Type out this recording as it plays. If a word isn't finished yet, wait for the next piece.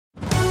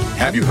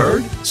Have you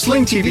heard?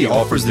 Sling TV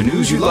offers the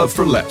news you love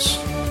for less.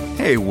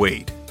 Hey,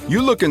 wait.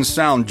 You look and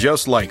sound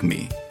just like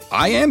me.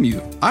 I am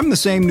you. I'm the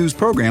same news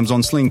programs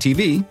on Sling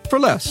TV for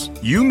less.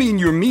 You mean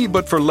you're me,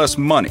 but for less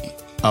money.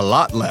 A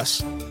lot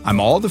less.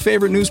 I'm all the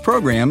favorite news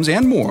programs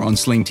and more on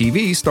Sling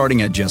TV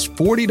starting at just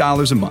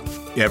 $40 a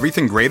month.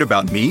 Everything great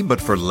about me,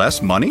 but for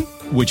less money?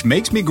 Which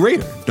makes me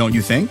greater, don't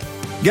you think?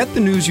 Get the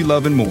news you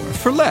love and more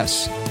for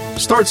less.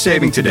 Start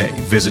saving today.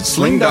 Visit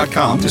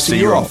sling.com to see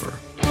your offer.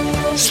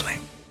 Sling.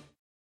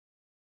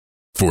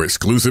 For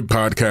exclusive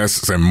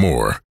podcasts and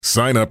more,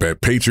 sign up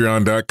at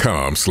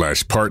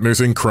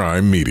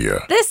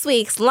patreon.com/partnersincrimemedia. This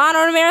week's Law &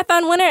 Order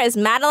Marathon winner is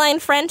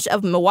Madeline French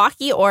of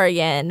Milwaukee,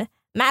 Oregon.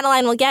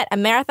 Madeline will get a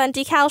marathon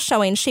decal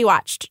showing she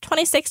watched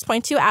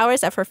 26.2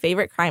 hours of her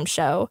favorite crime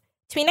show.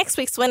 To be next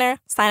week's winner,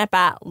 sign up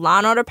at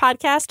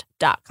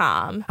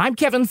lawandorderpodcast.com. I'm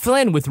Kevin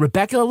Flynn with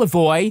Rebecca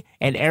Lavoie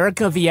and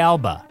Erika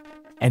Villalba,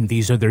 and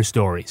these are their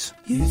stories.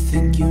 You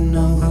think you know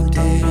who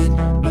did it,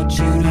 but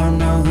you don't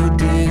know who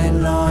did it.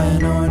 Law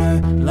and order,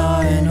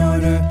 law and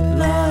order,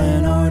 law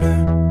and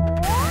order.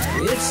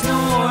 It's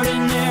no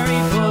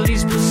ordinary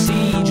police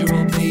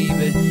procedural,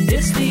 baby.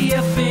 It's the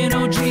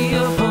FNOG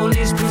of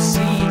police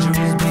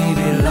procedurals,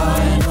 baby. Law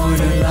and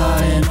order,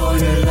 law and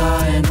order,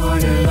 law and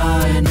order,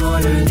 law and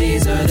order.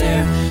 These are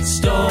their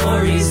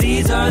stories,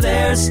 these are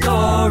their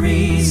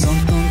stories.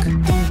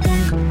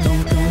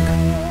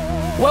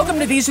 Welcome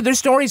to These Are Their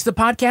Stories, the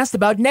podcast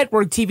about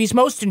network TV's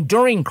most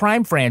enduring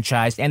crime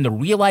franchise and the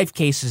real-life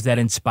cases that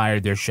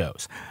inspired their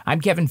shows. I'm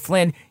Kevin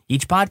Flynn.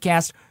 Each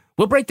podcast,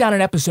 we'll break down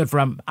an episode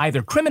from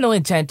either Criminal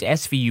Intent,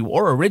 SVU,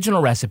 or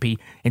Original Recipe,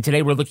 and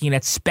today we're looking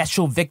at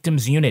Special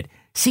Victims Unit,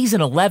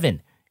 Season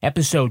 11,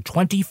 Episode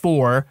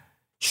 24,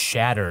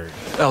 Shattered.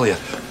 Elliot,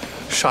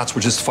 shots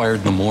were just fired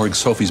in the morgue.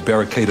 Sophie's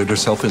barricaded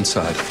herself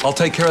inside. I'll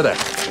take care of that.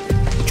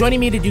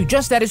 Joining me to do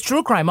just that is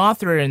true crime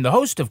author and the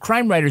host of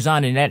Crime Writers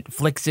On and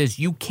Netflix's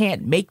You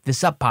Can't Make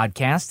This Up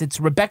podcast. It's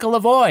Rebecca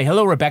Lavoie.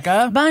 Hello,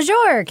 Rebecca.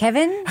 Bonjour,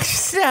 Kevin.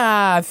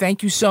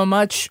 Thank you so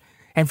much.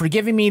 And for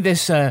giving me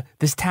this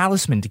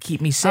talisman to keep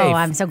me safe. Oh,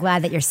 I'm so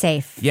glad that you're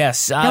safe.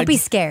 Yes. Don't be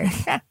scared.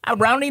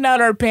 Rounding out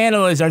our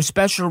panel is our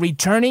special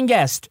returning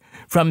guest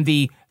from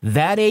the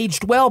That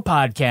Aged Well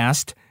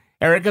podcast,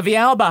 Erika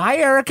Villalba. Hi,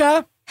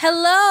 Erika.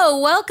 Hello,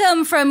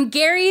 welcome from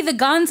Gary the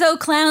Gonzo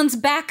Clown's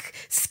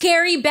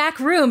scary back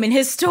room in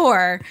his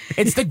store.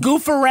 It's the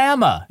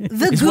Goofarama.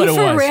 The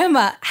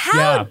Goofarama.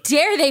 How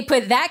dare they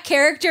put that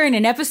character in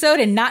an episode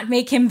and not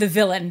make him the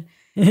villain?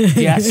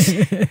 Yes.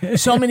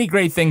 So many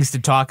great things to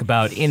talk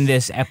about in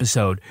this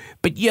episode.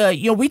 But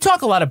we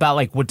talk a lot about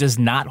like what does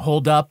not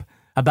hold up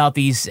about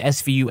these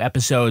SVU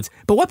episodes.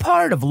 But what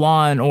part of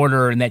Law and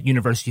Order in that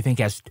universe do you think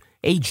has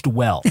aged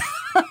well?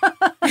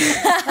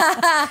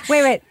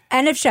 Wait.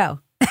 End of show.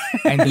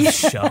 End of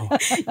show.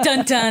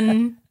 Dun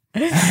dun.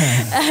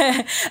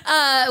 Well,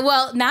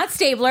 not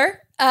Stabler.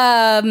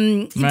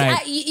 Right.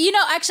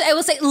 Actually, I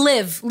will say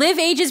Liv. Liv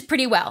ages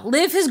pretty well.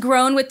 Liv has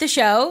grown with the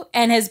show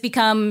and has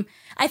become,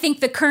 I think,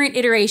 the current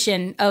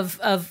iteration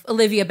of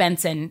Olivia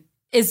Benson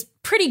is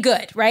pretty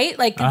good, right?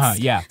 Like,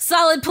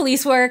 solid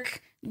police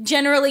work.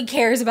 Generally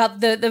cares about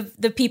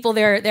the people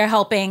they're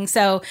helping.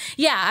 So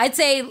yeah, I'd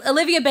say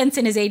Olivia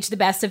Benson has aged the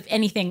best of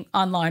anything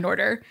on Law and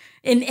Order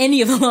in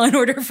any of the Law and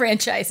Order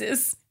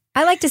franchises.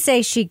 I like to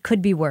say she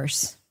could be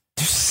worse.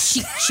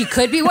 She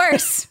could be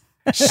worse.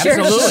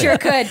 Sure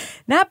could.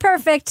 Not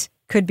perfect.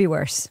 Could be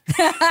worse.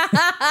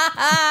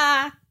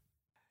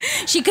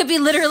 She could be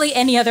literally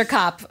any other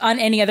cop on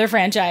any other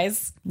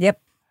franchise.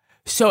 Yep.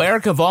 So,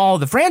 Erika, of all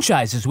the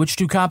franchises, which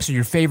two cops are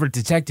your favorite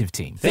detective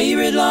team?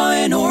 Favorite Law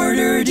and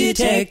Order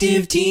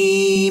detective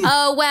team.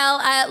 Oh, well,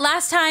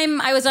 last time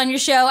I was on your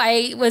show,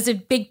 I was a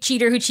big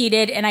cheater who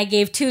cheated, and I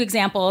gave two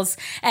examples,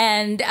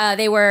 and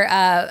they were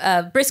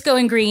Briscoe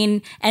and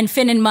Green and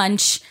Finn and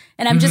Munch,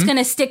 and I'm just going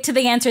to stick to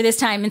the answer this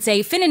time and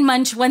say Finn and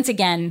Munch once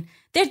again.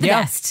 They're the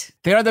best.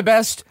 They are the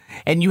best,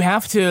 and you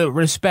have to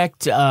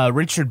respect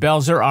Richard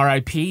Belzer,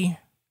 R.I.P.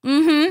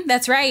 Mm-hmm,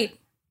 that's right.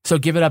 So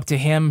give it up to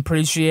him.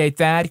 Appreciate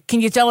that.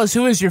 Can you tell us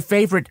who is your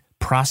favorite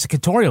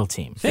prosecutorial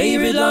team?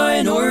 Favorite Law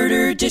and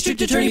Order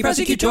District Attorney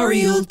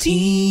prosecutorial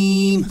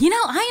team. You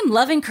know, I am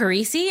loving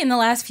Carisi in the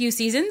last few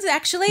seasons,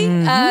 actually.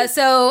 Mm-hmm.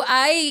 So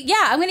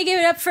I'm going to give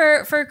it up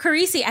for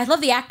Carisi. I love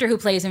the actor who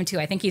plays him,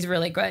 too. I think he's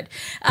really good.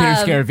 Peter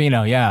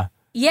Scaravino, yeah.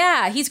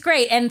 Yeah, he's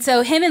great. And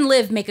so him and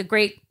Liv make a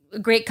great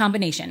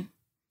combination.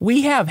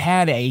 We have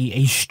had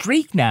a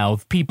streak now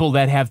of people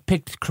that have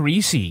picked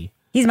Carisi.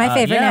 He's my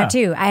favorite now,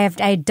 too.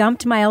 I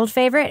dumped my old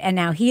favorite, and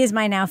now he is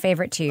my now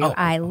favorite, too. Oh.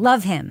 I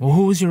love him. Well,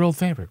 who was your old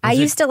favorite? I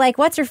used to like,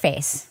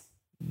 what's-her-face?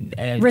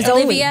 Rizzoli.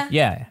 Olivia?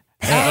 Yeah.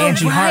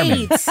 Angie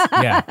Harmon.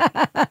 Yeah.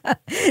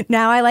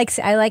 Now I like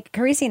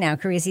Carisi now.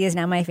 Carisi is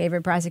now my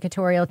favorite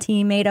prosecutorial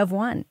teammate of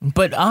one.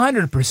 But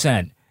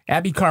 100%.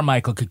 Abby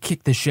Carmichael could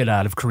kick the shit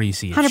out of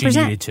Carisi if 100%. she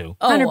needed to.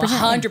 Oh, 100%.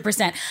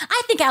 100%.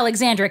 I think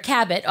Alexandra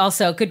Cabot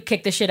also could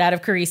kick the shit out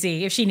of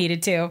Carisi if she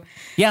needed to.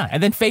 Yeah,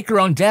 and then fake her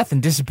own death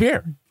and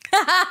disappear.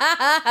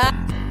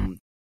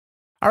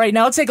 All right,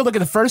 now let's take a look at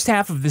the first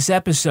half of this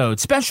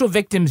episode. Special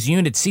Victims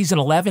Unit, Season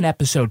 11,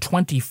 Episode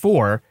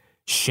 24,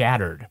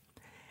 Shattered.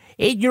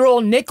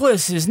 8-year-old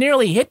Nicholas is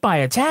nearly hit by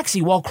a taxi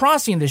while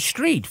crossing the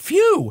street.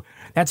 Phew!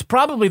 That's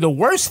probably the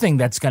worst thing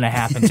that's going to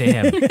happen to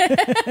him.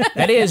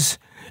 That is,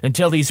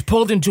 until he's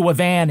pulled into a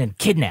van and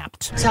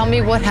kidnapped. Tell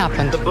me what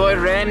happened. The boy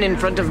ran in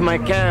front of my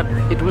cab.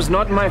 It was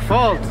not my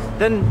fault.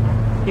 Then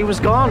he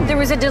was gone. There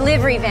was a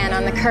delivery van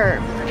on the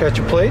curb. Catch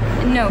a plate?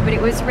 No, but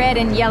it was red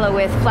and yellow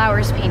with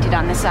flowers painted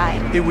on the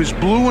side. It was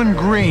blue and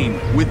green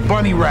with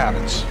bunny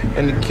rabbits.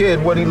 And the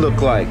kid, what'd he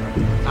look like?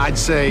 I'd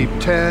say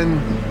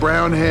 10,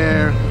 brown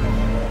hair,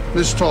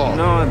 this tall.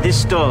 No,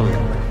 this tall.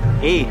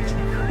 8,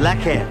 black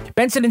hair.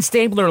 Benson and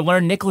Stabler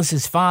learn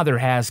Nicholas's father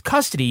has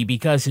custody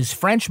because his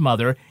French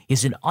mother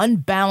is an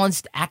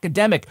unbalanced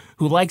academic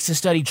who likes to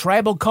study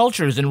tribal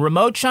cultures in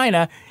remote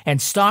China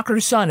and stalk her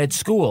son at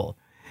school.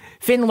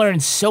 Finn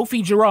learns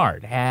Sophie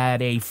Gerard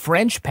had a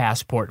French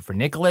passport for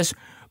Nicholas,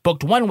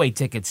 booked one-way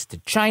tickets to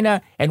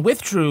China, and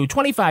withdrew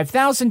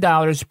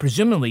 $25,000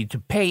 presumably to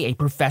pay a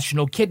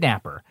professional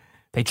kidnapper.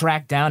 They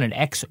track down an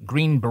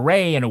ex-Green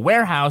Beret in a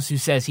warehouse who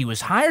says he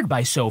was hired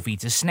by Sophie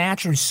to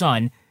snatch her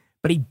son,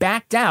 but he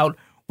backed out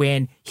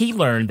when he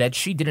learned that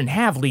she didn't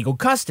have legal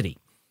custody.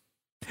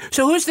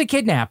 So who's the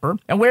kidnapper,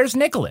 and where's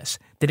Nicholas?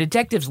 The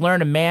detectives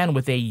learn a man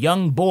with a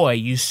young boy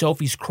used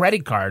Sophie's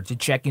credit card to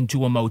check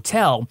into a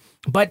motel,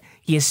 but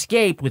he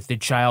escaped with the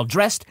child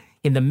dressed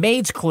in the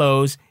maid's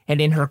clothes and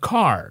in her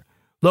car.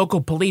 Local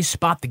police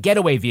spot the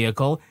getaway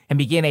vehicle and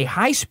begin a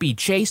high-speed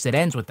chase that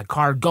ends with the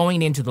car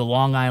going into the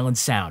Long Island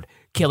Sound,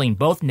 killing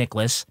both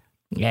Nicholas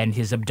and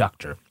his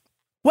abductor.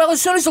 Well,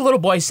 as soon as the little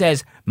boy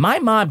says, "My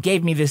mom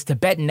gave me this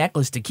Tibetan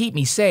necklace to keep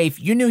me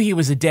safe," you knew he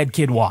was a dead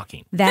kid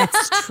walking.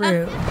 That's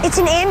true. It's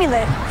an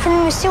amulet from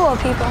the Masuo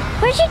people.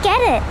 Where'd you get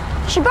it?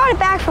 She brought it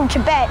back from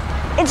Tibet.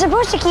 It's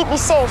supposed to keep me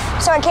safe,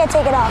 so I can't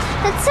take it off.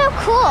 That's so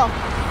cool.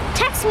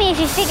 Text me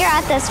if you figure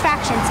out those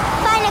fractions.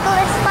 Bye,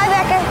 Nicholas. Bye,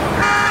 Becca.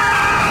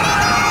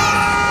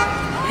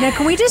 Now,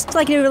 can we just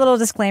do a little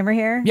disclaimer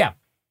here? Yeah.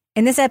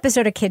 In this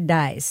episode, a kid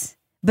dies.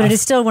 But it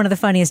is still one of the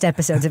funniest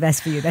episodes of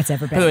SVU that's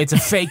ever been. By the way, it's a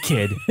fake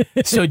kid,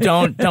 so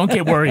don't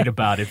get worried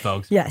about it,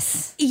 folks.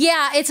 Yes.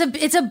 Yeah,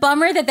 it's a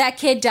bummer that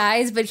kid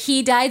dies, but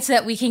he died so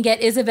that we can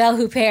get Isabelle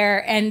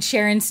Huppert and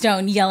Sharon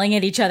Stone yelling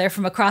at each other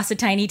from across a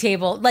tiny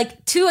table.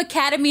 Like 2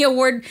 Academy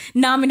Award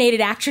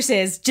nominated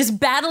actresses just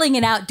battling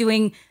it out,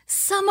 doing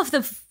some of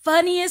the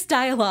funniest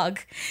dialogue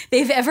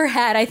they've ever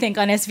had, I think,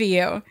 on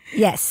SVU.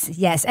 Yes.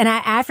 And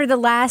after the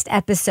last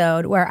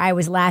episode where I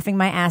was laughing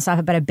my ass off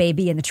about a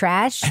baby in the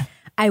trash,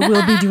 I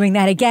will be doing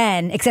that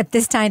again, except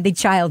this time the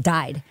child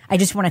died. I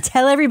just want to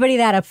tell everybody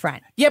that up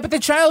front. Yeah, but the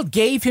child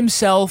gave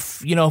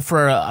himself,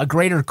 for a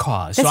greater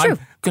cause. That's true. I'm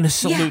going to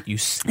salute you,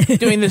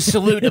 doing the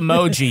salute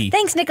emoji.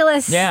 Thanks,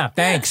 Nicholas. Yeah,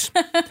 thanks.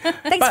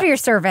 Thanks for your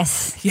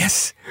service.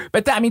 Yes.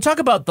 But, talk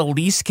about the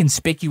least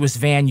conspicuous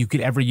van you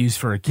could ever use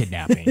for a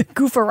kidnapping.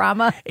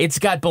 Goofarama. It's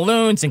got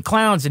balloons and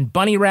clowns and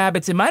bunny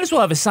rabbits. It might as well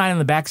have a sign on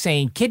the back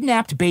saying,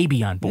 "Kidnapped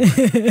baby on board."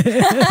 Why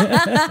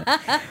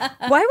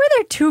were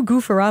there 2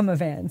 Goofarama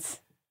vans?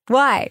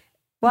 Why?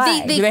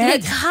 They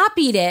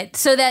copied it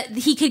so that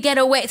he could get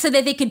away, so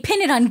that they could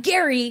pin it on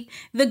Gary,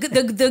 the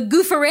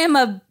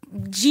Goofarama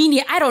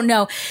genius. I don't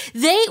know.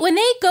 When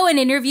they go and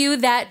interview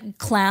that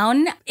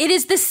clown, it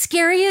is the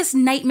scariest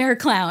nightmare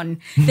clown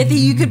that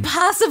you could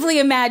possibly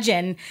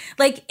imagine.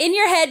 Like, in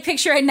your head,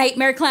 picture a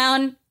nightmare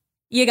clown.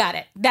 You got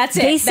it. That's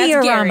it.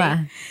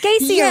 Gacy-orama.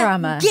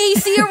 Gacy-orama.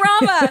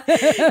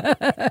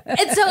 Gacy-orama.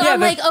 And so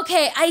I'm like,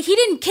 okay, he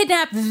didn't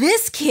kidnap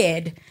this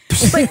kid,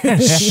 but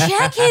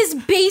check his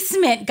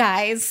basement,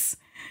 guys.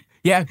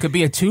 Yeah, it could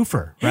be a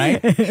twofer,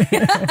 right?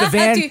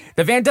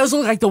 The van does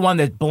look like the one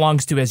that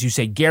belongs to, as you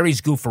say,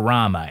 Gary's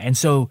Goofarama. And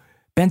so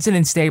Benson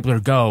and Stabler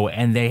go,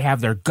 and they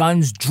have their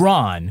guns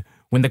drawn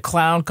when the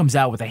clown comes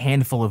out with a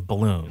handful of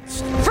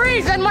balloons.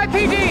 Freeze,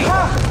 NYPD!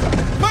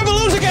 My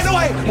balloons are getting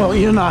away! Well,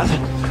 you're not.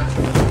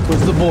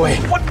 Where's the boy?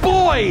 What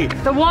boy?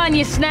 The one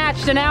you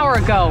snatched an hour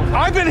ago.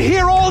 I've been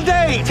here all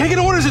day, taking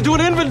orders and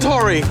doing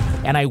inventory.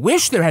 And I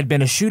wish there had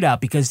been a shootout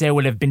because there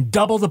would have been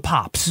double the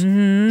pops.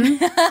 Mm-hmm.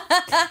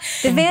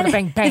 The van,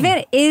 bang, bang. The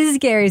van is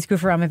Gary's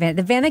Goofarama van.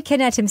 The van that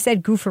kidnapped him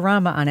said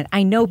Goofarama on it.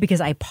 I know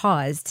because I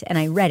paused and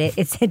I read it.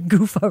 It said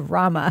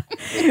Goofarama,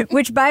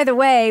 which, by the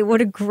way,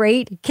 what a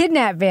great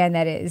kidnap van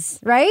that is,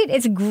 right?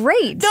 It's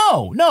great.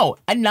 No,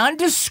 a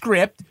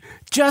nondescript,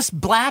 just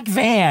black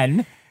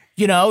van.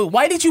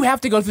 Why did you have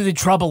to go through the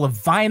trouble of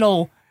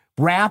vinyl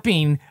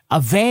wrapping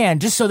a van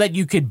just so that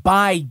you could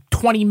buy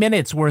 20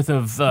 minutes worth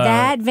of...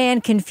 That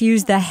van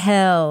confused the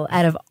hell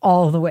out of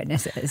all the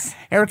witnesses.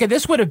 Erika,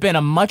 this would have been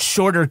a much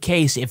shorter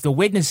case if the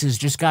witnesses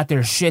just got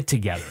their shit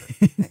together.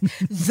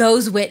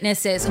 Those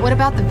witnesses. What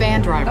about the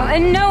van driver?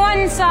 And no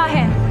one saw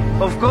him.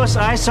 Of course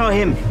I saw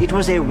him. It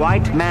was a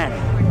white man.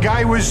 The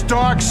guy was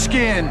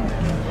dark-skinned.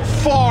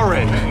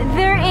 Foreign.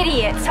 They're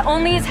idiots.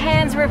 Only his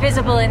hands were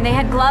visible and they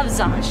had gloves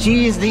on.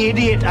 She is the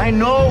idiot. I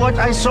know what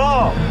I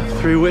saw.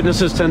 3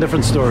 witnesses, 10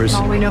 different stories.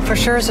 All we know for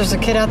sure is there's a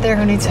kid out there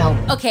who needs help.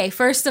 Okay,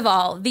 first of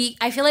all,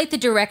 I feel like the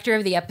director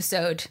of the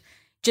episode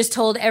just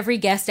told every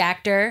guest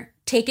actor,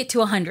 take it to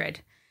 100.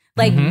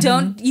 Like,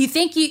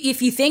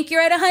 if you think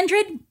you're at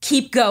 100,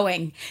 keep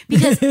going.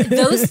 Because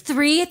those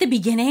three at the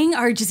beginning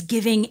are just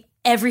giving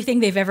everything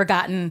they've ever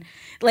gotten,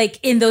 like,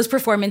 in those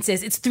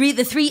performances. It's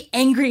the three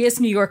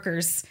angriest New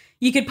Yorkers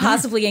you could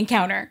possibly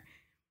encounter.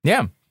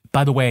 Yeah.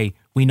 By the way,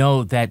 we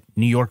know that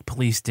New York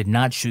police did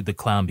not shoot the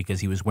clown because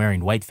he was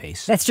wearing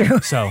whiteface. That's true.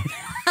 So,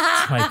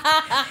 like,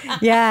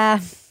 yeah.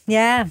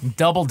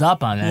 doubled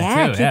up on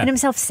that, too. Keeping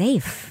himself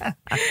safe.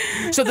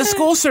 So the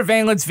school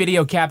surveillance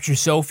video captures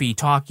Sophie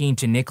talking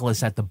to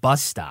Nicholas at the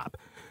bus stop.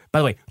 By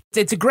the way,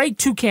 it's a great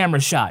 2-camera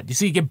shot,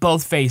 so you get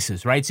both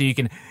faces, right? So you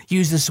can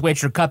use the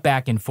switch or cut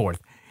back and forth.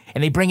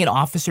 And they bring in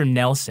Officer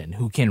Nelson,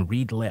 who can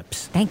read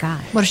lips. Thank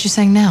God. What is she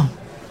saying now?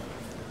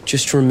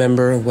 Just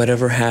remember,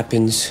 whatever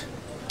happens,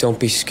 don't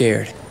be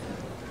scared.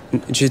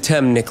 Je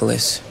t'aime,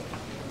 Nicholas.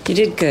 You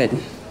did good.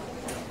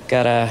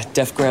 Got a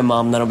deaf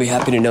grandmom that'll be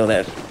happy to know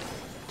that.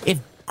 If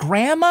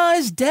Grandma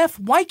is deaf,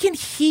 why can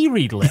he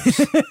read lips?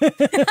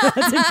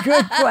 That's a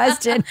good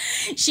question.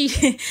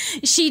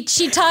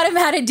 She taught him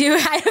how to do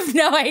it. I have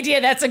no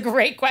idea. That's a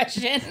great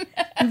question.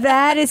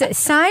 That is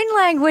sign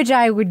language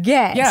I would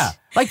get. Yeah.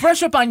 Like,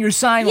 brush up on your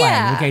sign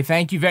language. Okay,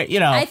 thank you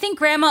I think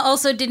Grandma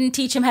also didn't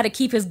teach him how to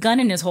keep his gun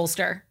in his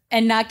holster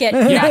and not get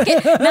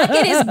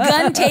his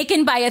gun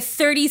taken by a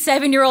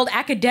 37-year-old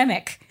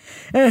academic.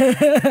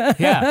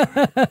 Yeah.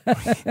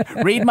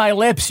 Read my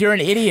lips. You're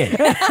an idiot.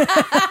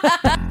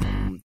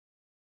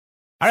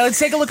 All right, let's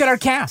take a look at our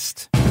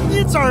cast.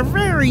 It's our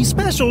very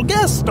special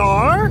guest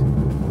star,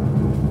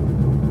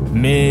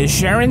 Miss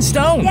Sharon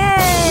Stone.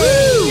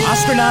 Yay!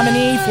 Oscar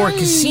nominee for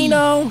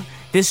Casino.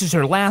 This is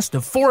her last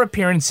of 4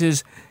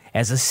 appearances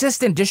as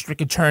Assistant District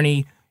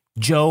Attorney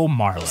Joe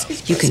Marlowe.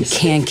 You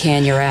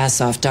can your ass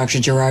off, Dr.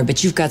 Gerard,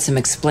 but you've got some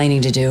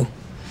explaining to do.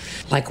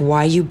 Like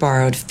why you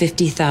borrowed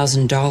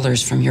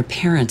 $50,000 from your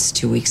parents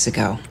 2 weeks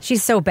ago.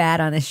 She's so bad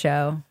on this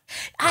show.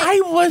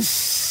 I was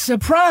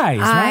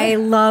surprised. I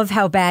love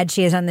how bad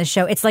she is on this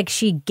show. It's like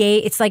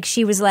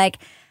she was like,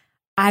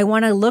 I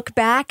want to look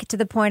back to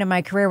the point of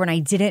my career when I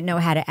didn't know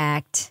how to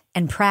act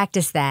and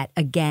practice that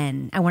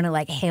again. I want to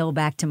like hail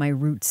back to my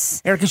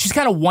roots. Erika, she's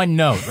kind of one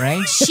note,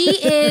 right? She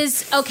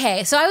is.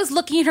 Okay, so I was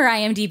looking at her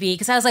IMDb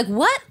because I was like,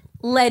 what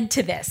led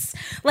to this?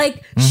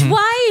 Like,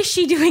 why is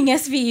she doing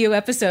SVU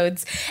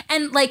episodes?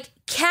 And like,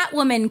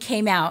 Catwoman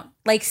came out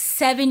like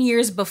 7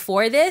 years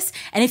before this.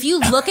 And if you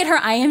look at her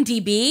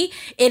IMDb,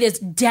 it is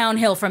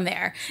downhill from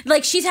there.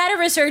 Like, she's had a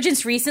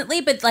resurgence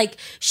recently, but like,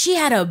 she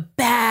had a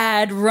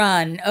bad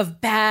run of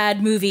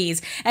bad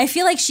movies. I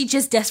feel like she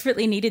just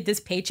desperately needed this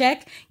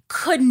paycheck.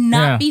 Could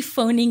not be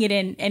phoning it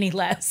in any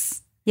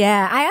less.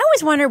 Yeah, I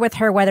always wonder with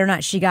her whether or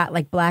not she got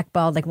like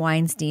blackballed like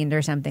Weinstein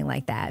or something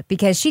like that,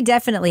 because she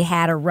definitely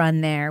had a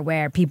run there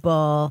where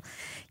people,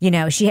 you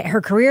know,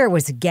 her career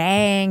was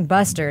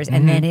gangbusters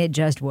and then it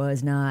just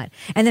was not.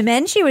 And the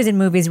men she was in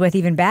movies with,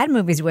 even bad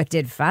movies with,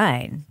 did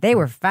fine. They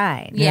were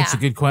fine. Yeah, that's a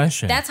good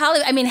question. That's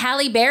Holly. I mean,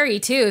 Halle Berry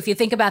too. If you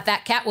think about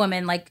that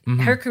Catwoman, like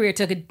her career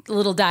took a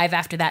little dive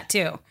after that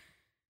too.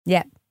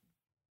 Yeah,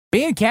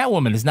 being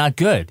Catwoman is not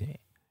good.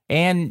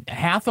 Anne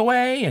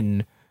Hathaway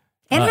and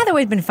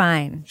Hathaway's been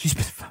fine. She's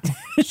been fine.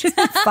 She's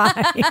been fine.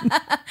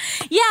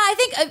 Yeah, I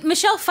think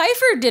Michelle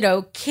Pfeiffer did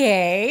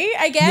okay,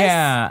 I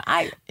guess.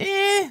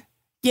 Yeah.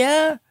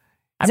 Yeah.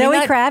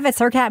 Zoe Kravitz,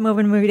 her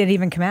Catwoman movie didn't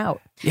even come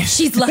out.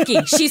 She's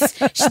lucky. She's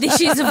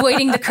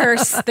avoiding the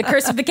curse of the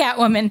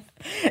Catwoman.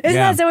 Isn't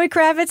that Zoe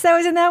Kravitz that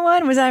was in that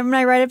one? Am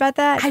I right about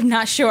that? I'm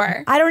not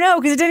sure. I don't know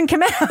because it didn't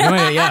come out.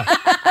 Yeah.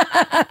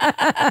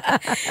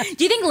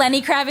 Do you think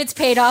Lenny Kravitz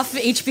paid off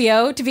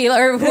HBO to be,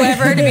 or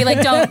whoever, to be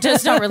like,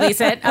 don't release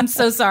it? I'm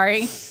so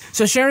sorry.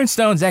 So Sharon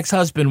Stone's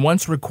ex-husband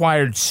once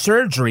required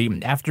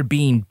surgery after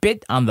being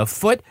bit on the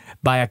foot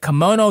by a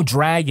kimono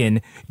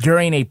dragon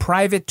during a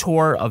private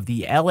tour of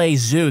the LA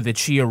Zoo that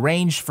she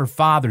arranged for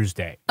Father's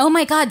Day. Oh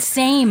my God,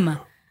 same.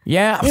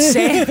 Yeah,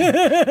 same.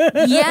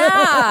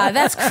 Yeah,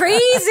 that's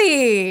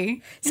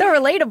crazy. So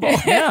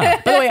relatable. Yeah.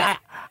 By the way,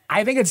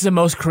 I think it's the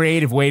most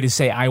creative way to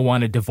say I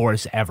want a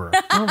divorce ever.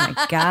 Oh my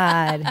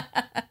God.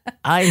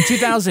 In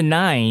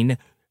 2009,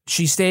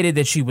 she stated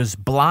that she was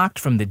blocked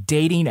from the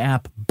dating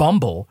app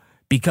Bumble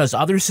because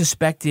others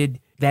suspected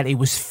that it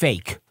was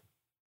fake.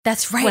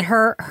 That's right. What,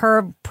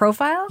 her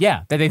profile?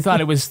 Yeah, that they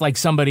thought it was like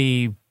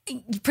somebody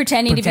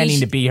pretending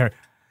to be her.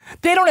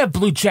 They don't have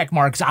blue check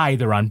marks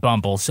either on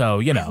Bumble, so,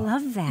 you know. I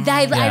love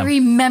that. I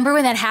remember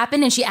when that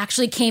happened and she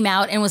actually came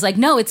out and was like,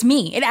 no, it's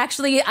me.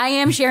 I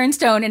am Sharon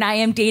Stone and I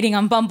am dating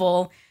on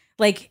Bumble.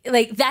 Like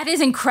that is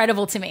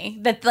incredible to me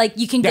that like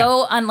you can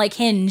go on like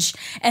Hinge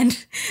and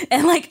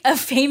like a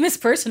famous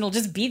person will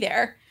just be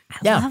there.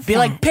 I love that.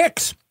 Like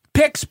pics.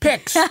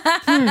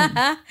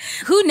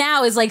 Who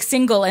now is like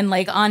single and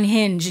like on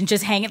Hinge and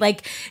just hanging?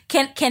 Like,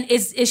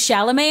 is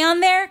Chalamet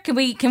on there? Can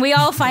we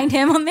all find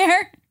him on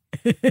there?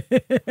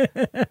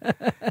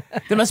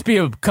 There must be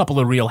a couple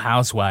of Real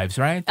Housewives,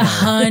 right?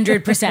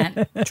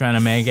 100%. Trying to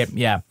make it,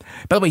 yeah.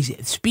 By the way,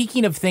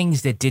 speaking of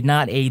things that did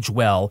not age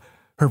well,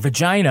 her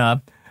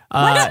vagina.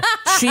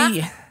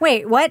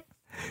 Wait, what?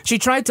 She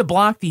tried to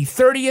block the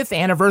 30th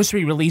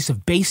anniversary release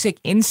of Basic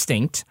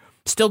Instinct,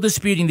 still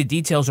disputing the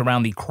details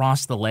around the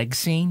cross-the-leg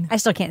scene. I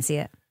still can't see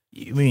it.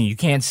 I mean, you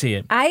can't see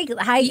it.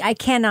 I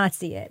cannot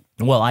see it.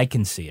 Well, I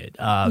can see it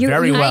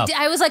very well.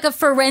 I was like a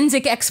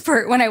forensic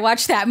expert when I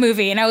watched that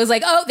movie, and I was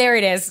like, "Oh, there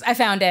it is! I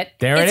found it."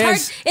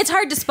 It's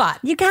hard to spot.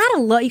 You gotta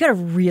look. You gotta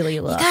really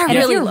look. And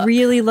if you're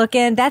really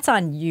looking, that's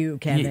on you,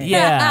 Kevin.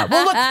 Yeah.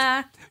 Well,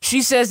 look.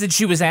 She says that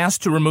she was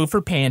asked to remove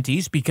her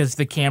panties because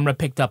the camera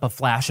picked up a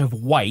flash of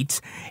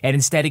white, and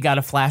instead it got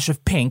a flash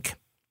of pink.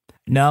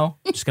 No,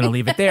 just gonna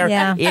leave it there.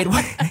 Yeah.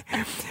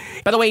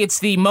 By the way, it's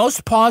the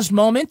most paused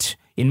moment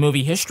in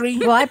movie history.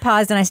 Well, I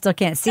paused and I still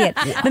can't see it.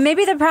 But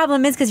maybe the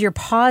problem is because you're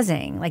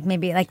pausing. Like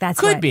maybe that's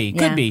Could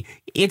be.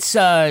 It's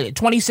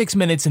 26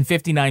 minutes and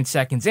 59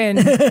 seconds in.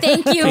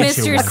 Thank you,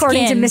 Mr. Skin.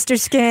 According to Mr.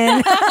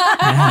 Skin.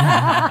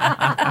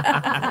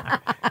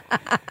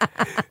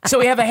 So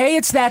we have a Hey,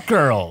 It's That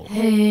Girl.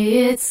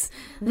 Hey, it's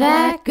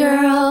that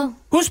girl.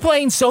 Who's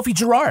playing Sophie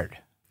Gerard?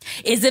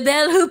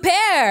 Isabelle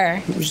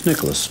Huppert. Who's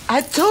Nicholas?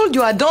 I told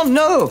you I don't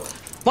know.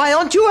 Why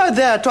aren't you out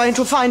there trying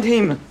to find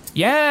him?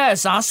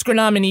 Yes, Oscar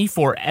nominee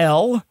for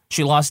Elle.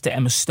 She lost to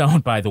Emma Stone,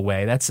 by the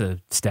way. That's a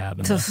stab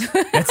in the...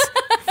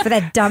 For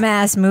that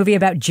dumbass movie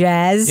about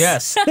jazz.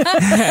 Yes.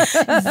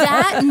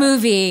 That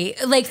movie,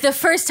 like the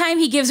first time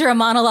he gives her a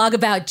monologue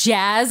about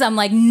jazz, I'm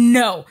like,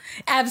 no,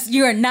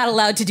 you are not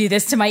allowed to do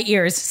this to my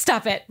ears.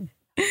 Stop it.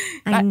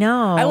 I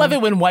know. I love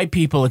it when white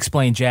people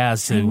explain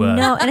jazz to...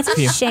 No, and it's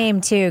a shame,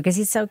 too, because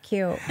he's so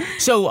cute.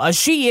 So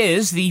she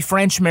is the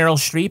French Meryl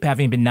Streep,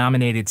 having been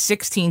nominated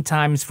 16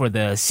 times for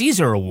the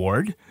César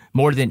Award,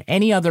 more than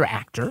any other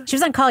actor. She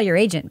was on Call Your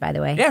Agent, by the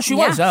way. Yeah, she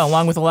was,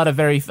 along with a lot of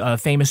very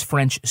famous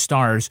French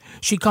stars.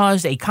 She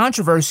caused a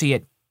controversy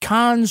at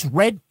Cannes'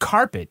 red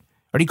carpet.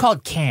 Or do you call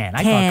it Cannes?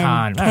 I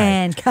call it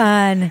Cannes.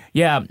 Cannes.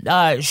 Yeah,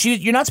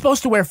 you're not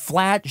supposed to wear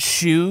flat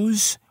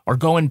shoes or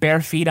go in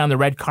bare feet on the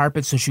red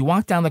carpet, so she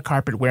walked down the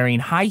carpet wearing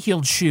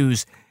high-heeled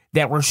shoes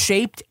that were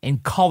shaped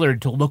and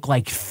colored to look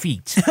like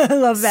feet. I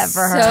love that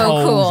for her. So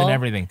Toes cool. and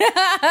everything.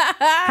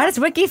 How does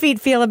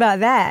WikiFeet feel about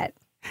that?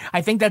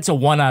 I think that's a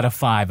 1 out of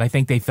 5. I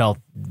think they felt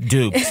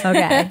duped.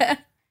 Okay.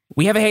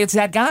 We have a Hey, It's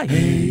That Guy.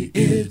 Hey,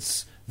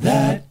 it's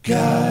that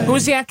guy. Who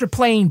is the actor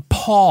playing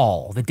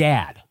Paul, the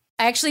dad?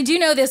 I actually do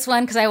know this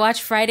one because I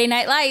watched Friday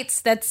Night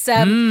Lights. That's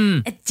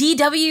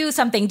D.W.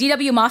 something.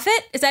 D.W.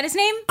 Moffat? Is that his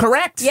name?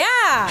 Correct.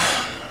 Yeah.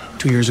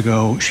 2 years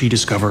ago, she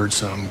discovered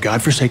some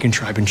godforsaken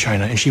tribe in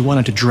China, and she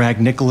wanted to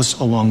drag Nicholas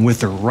along with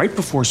her right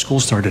before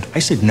school started. I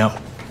said no.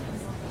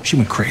 She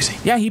went crazy.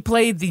 Yeah, he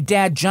played the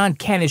dad, John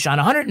Kenish, on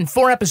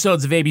 104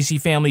 episodes of ABC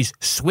Family's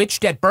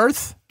Switched at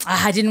Birth.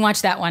 I didn't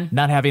watch that one.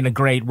 Not having a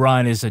great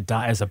run as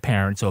a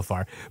parent so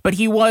far. But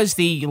he was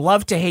the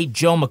love-to-hate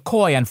Joe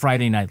McCoy on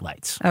Friday Night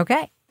Lights.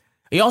 Okay.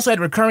 He also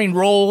had recurring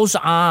roles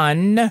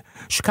on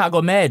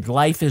Chicago Med,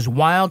 Life is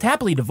Wild,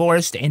 Happily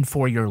Divorced, and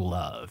For Your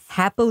Love.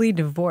 Happily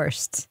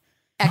Divorced.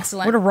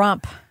 Excellent. What a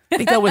romp. I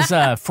think that was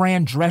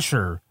Fran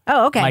Drescher.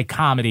 Oh, okay. Like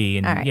comedy.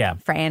 And all right. Yeah.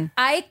 Fran.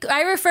 I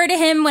refer to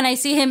him when I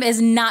see him as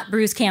not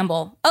Bruce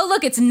Campbell. Oh,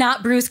 look, it's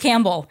not Bruce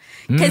Campbell.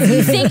 Because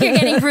you think you're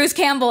getting Bruce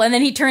Campbell, and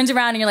then he turns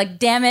around and you're like,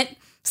 damn it,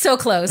 so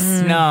close.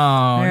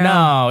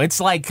 No.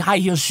 It's like high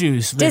heel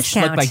shoes that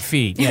look like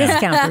feet. Yeah.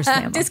 Discount Bruce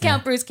Campbell.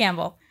 Discount Bruce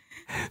Campbell.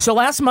 So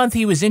last month,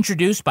 he was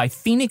introduced by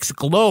Phoenix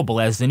Global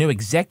as the new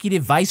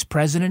Executive Vice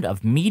President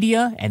of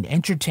Media and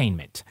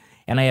Entertainment.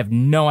 And I have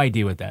no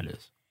idea what that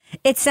is.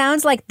 It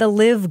sounds like the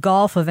Live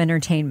Golf of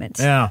entertainment.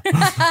 Yeah.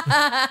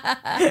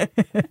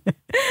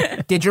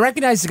 Did you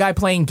recognize the guy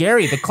playing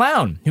Gary, the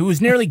clown, who was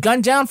nearly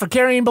gunned down for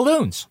carrying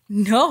balloons?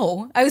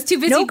 No, I was too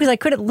busy. No, because I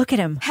couldn't look at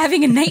him.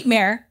 Having a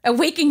nightmare, a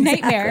waking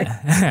nightmare.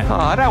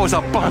 Oh, that was a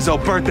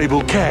bonzo birthday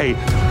bouquet.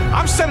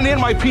 I'm sending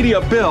the NYPD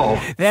a bill.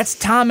 That's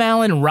Tom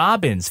Allen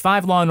Robbins,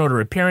 5 Law & Order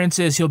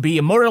appearances. He'll be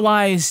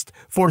immortalized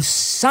for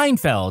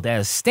Seinfeld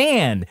as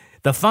Stan,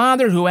 the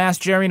father who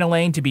asked Jerry and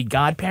Elaine to be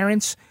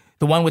godparents.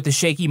 The one with the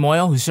shaky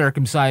moil who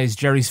circumcised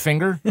Jerry's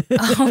finger.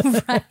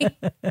 Oh, right.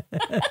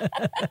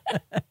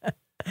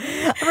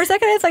 For a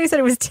second, I thought you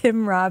said it was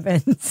Tim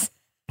Robbins.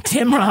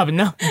 Tim Robbins,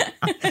 no.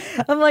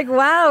 I'm like,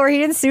 wow, were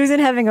he and Susan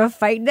having a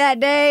fight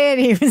that day?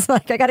 And he was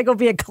like, I got to go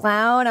be a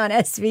clown on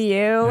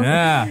SVU.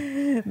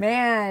 Yeah.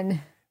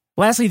 Man.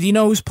 Lastly, do you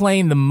know who's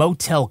playing the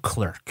motel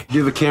clerk? Do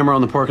you have a camera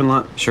on the parking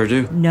lot? Sure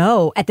do.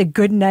 No, at the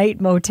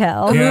Goodnight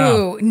Motel. Yeah.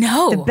 Ooh,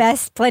 no.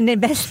 The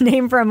best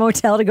name for a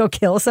motel to go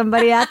kill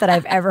somebody at that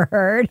I've ever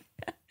heard.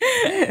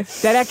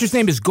 That actor's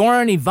name is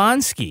Goran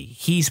Ivansky.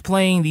 He's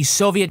playing the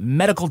Soviet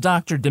medical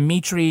doctor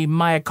Dmitry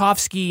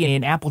Mayakovsky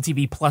in Apple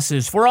TV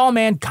Plus's For All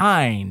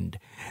Mankind.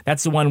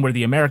 That's the one where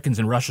the Americans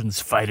and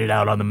Russians fight it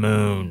out on the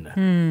moon.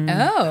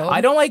 Oh.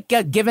 I don't like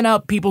giving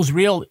out people's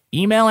real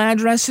email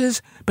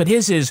addresses, but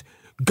his is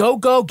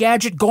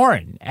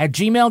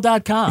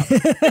gogadgetgoran@gmail.com.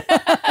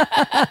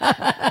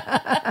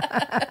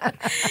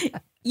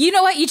 You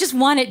know what? You just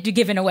want it to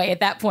given away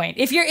at that point.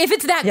 If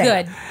it's that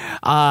good.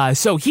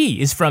 So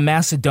he is from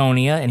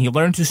Macedonia, and he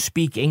learned to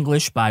speak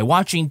English by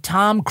watching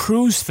Tom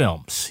Cruise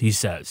films, he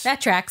says.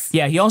 That tracks.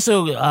 Yeah, he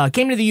also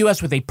came to the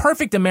U.S. with a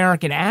perfect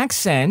American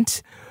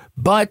accent,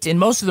 but in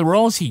most of the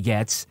roles he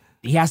gets,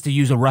 he has to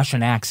use a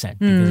Russian accent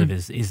because of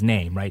his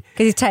name, right?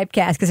 Because he's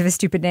typecast because of his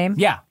stupid name?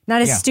 Yeah.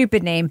 Not his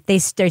stupid name. They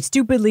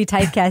stupidly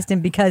typecast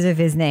him because of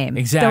his name.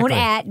 Exactly. Don't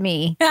at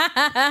me.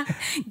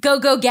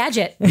 Go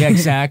gadget. Yeah,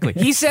 exactly.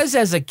 He says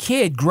as a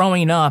kid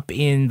growing up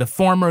in the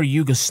former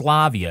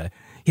Yugoslavia,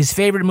 his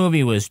favorite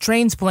movie was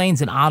Trains, Planes,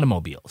 and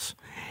Automobiles.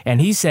 And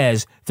he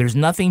says there's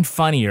nothing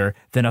funnier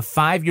than a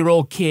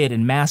 5-year-old kid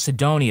in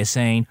Macedonia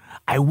saying,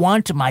 I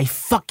want my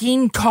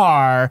fucking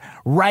car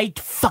right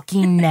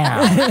fucking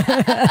now.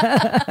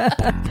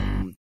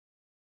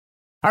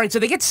 All right, so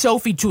they get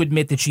Sophie to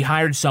admit that she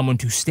hired someone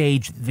to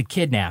stage the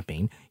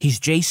kidnapping. He's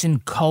Jason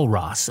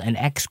Kulross, an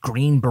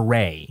ex-Green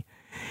Beret.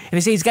 And they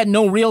say he's got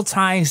no real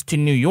ties to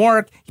New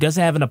York. He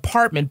doesn't have an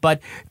apartment,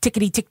 but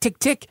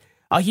tickety-tick-tick-tick.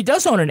 He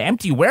does own an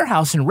empty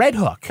warehouse in Red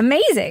Hook.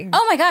 Amazing.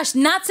 Oh my gosh,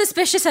 not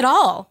suspicious at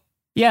all.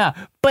 Yeah,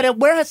 but at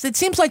warehouse, it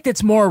seems like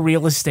that's more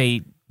real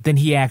estate than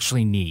he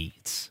actually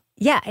needs.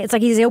 Yeah, it's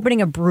like he's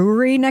opening a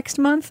brewery next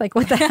month. Like,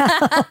 what the hell?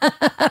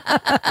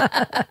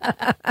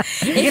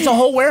 He gets a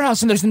whole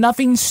warehouse and there's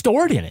nothing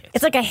stored in it.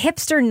 It's like a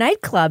hipster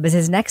nightclub is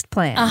his next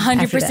plan.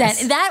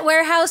 100%. That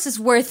warehouse is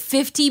worth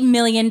 $50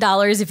 million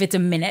if it's a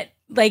minute.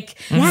 Like,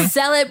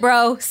 sell it,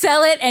 bro.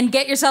 Sell it and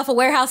get yourself a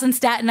warehouse in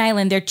Staten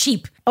Island. They're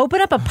cheap. Open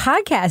up a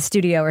podcast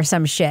studio or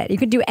some shit. You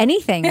could do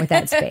anything with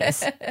that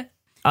space.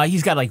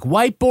 He's got like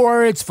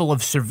whiteboards full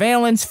of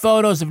surveillance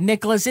photos of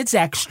Nicholas. It's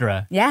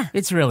extra. Yeah.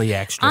 It's really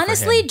extra.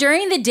 Honestly,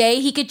 during the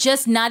day, he could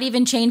just not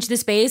even change the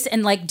space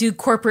and like do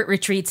corporate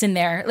retreats in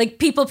there. Like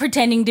people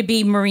pretending to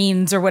be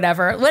Marines or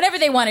whatever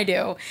they want to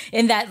do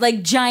in that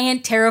like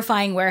giant,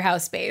 terrifying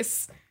warehouse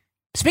space.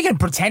 Speaking of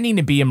pretending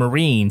to be a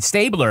Marine,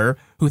 Stabler,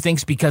 who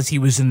thinks because he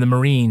was in the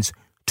Marines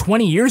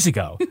 20 years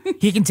ago,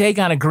 he can take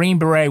on a Green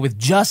Beret with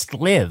just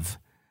Liv.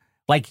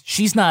 Like,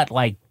 she's not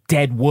like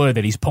dead wood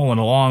that he's pulling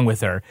along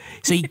with her.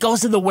 So he goes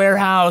to the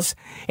warehouse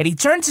and he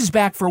turns his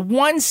back for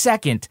 1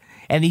 second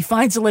and he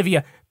finds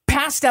Olivia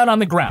passed out on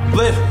the ground.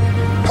 Liv,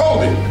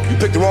 hold it. You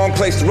picked the wrong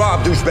place to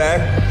rob,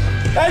 douchebag.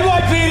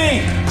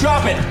 NYPD,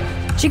 drop it.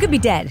 She could be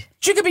dead.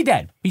 She could be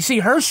dead. You see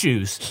her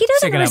shoes. He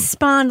doesn't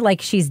respond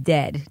like she's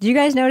dead. Do you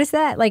guys notice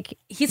that? Like,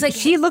 he's like,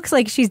 she looks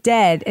like she's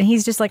dead, and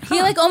he's just like,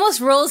 He like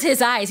almost rolls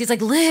his eyes. He's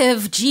like,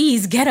 Liv,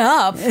 geez, get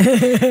up.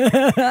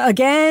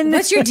 Again?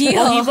 What's your deal?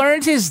 Well,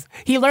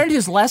 he learned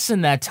his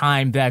lesson that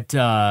time that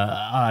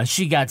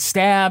she got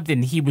stabbed,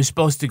 and he was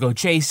supposed to go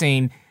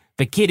chasing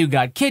the kid who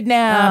got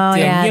kidnapped.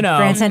 Oh, and, yeah, you know,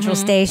 Grand Central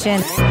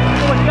Station. Oh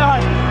my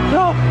God,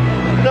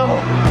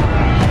 no.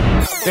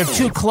 They're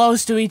too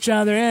close to each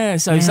other. Yeah,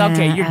 so he's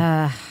okay.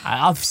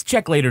 I'll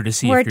check later to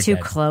see We're if you're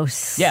too dead.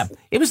 close. Yeah.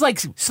 It was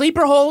like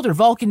sleeper hold or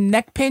Vulcan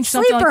neck pinch,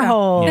 something Sleeper like that.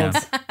 hold.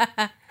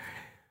 Yeah.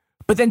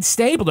 But then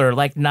Stabler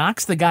like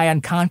knocks the guy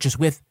unconscious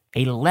with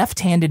a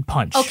left-handed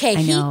punch. Okay,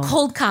 he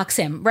cold cocks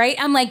him, right?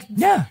 I'm like,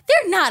 they're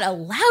not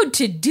allowed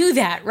to do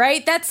that,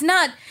 right? That's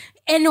not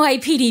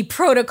NYPD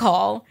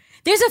protocol.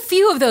 There's a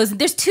few of those.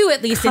 There's two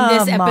at least in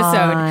this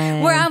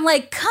episode where I'm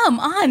like, come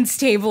on,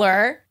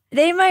 Stabler.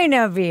 They might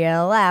not be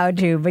allowed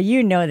to, but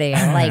you know they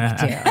like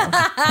to.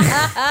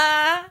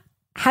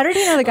 How did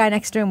he know the guy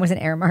next to him was an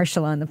air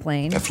marshal on the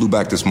plane? I flew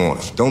back this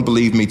morning. Don't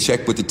believe me?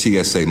 Check with the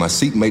TSA. My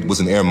seatmate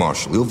was an air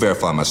marshal. He'll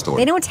verify my story.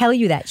 They don't tell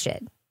you that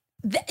shit.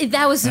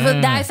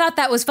 I thought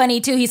that was funny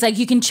too. He's like,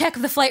 you can check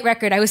the flight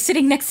record. I was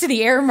sitting next to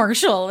the air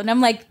marshal, and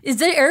I'm like, is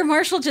the air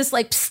marshal just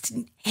like,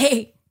 psst,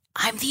 hey,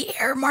 I'm the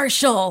air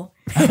marshal.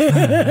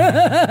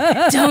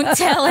 Don't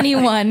tell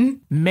anyone.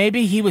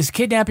 Maybe he was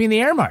kidnapping the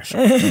air marshal.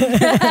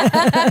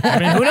 I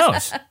mean, who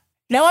knows?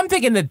 Now, I'm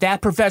thinking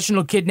that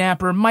professional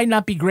kidnapper might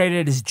not be great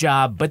at his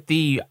job, but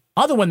the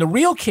other one, the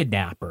real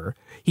kidnapper,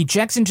 he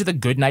checks into the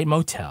Goodnight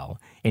Motel,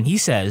 and he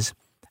says,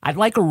 I'd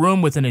like a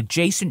room with an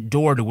adjacent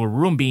door to a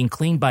room being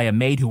cleaned by a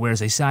maid who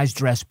wears a size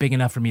dress big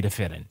enough for me to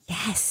fit in.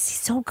 Yes, he's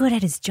so good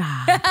at his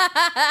job.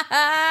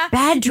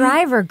 Bad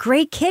driver,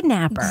 great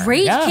kidnapper.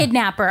 Great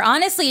kidnapper.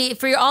 Honestly,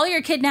 for all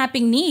your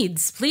kidnapping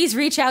needs, please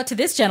reach out to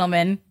this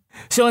gentleman.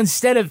 So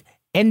instead of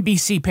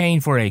NBC paying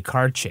for a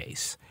car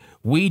chase,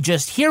 we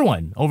just hear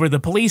one over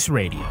the police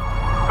radio.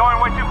 Going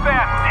way too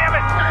fast, damn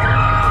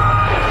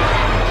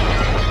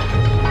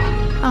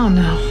it! Oh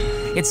no.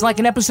 It's like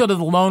an episode of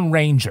The Lone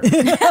Ranger.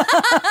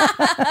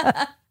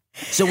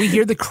 So we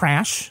hear the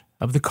crash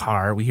of the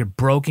car. We hear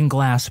broken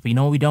glass. But you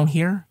know what we don't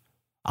hear?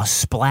 A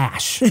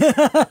splash.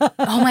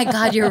 Oh my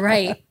God, you're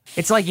right.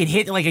 It's like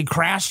it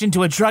crashed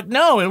into a truck.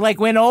 No, it like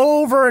went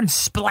over and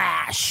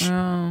splash.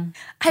 I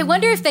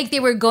wonder if like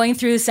they were going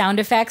through sound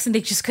effects and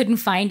they just couldn't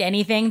find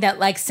anything that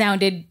like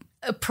sounded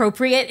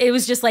appropriate. It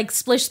was just like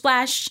splish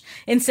splash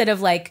instead of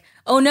like,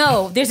 oh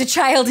no, there's a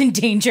child in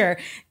danger.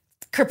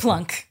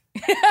 Kerplunk.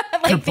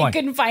 Like they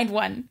couldn't find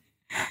one.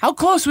 How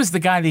close was the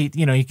guy that,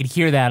 you could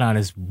hear that on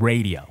his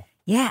radio?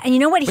 Yeah, and you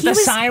know what? With the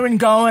siren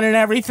going and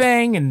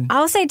everything. And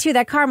I'll say, too,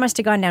 that car must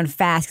have gone down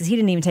fast because he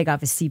didn't even take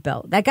off his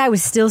seatbelt. That guy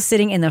was still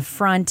sitting in the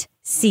front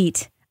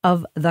seat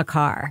of the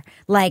car,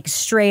 like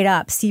straight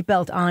up,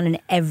 seatbelt on and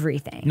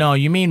everything. No,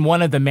 you mean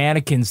one of the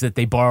mannequins that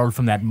they borrowed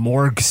from that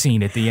morgue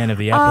scene at the end of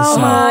the episode. Oh,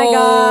 my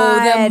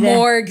God. The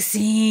morgue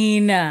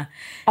scene.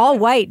 All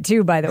white,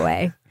 too, by the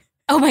way.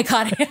 Oh, my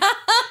God.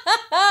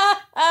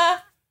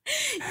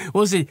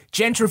 Was it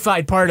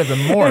gentrified part of the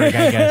morgue,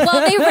 I guess?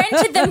 Well, they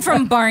rented them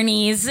from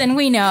Barney's, and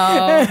we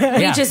know.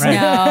 We just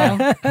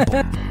know.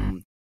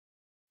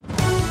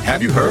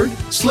 Have you heard?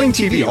 Sling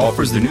TV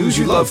offers the news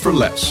you love for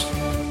less.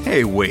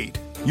 Hey, wait.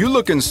 You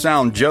look and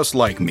sound just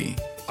like me.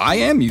 I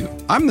am you.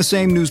 I'm the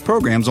same news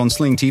programs on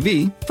Sling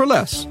TV for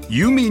less.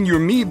 You mean you're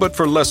me, but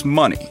for less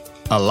money.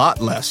 A lot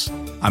less.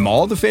 I'm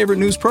all the favorite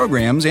news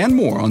programs and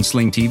more on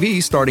Sling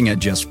TV starting at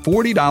just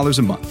 $40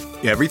 a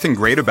month. Everything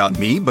great about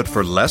me, but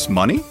for less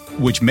money?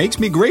 Which makes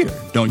me greater,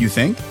 don't you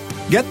think?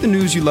 Get the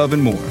news you love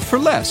and more for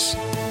less.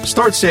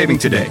 Start saving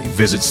today.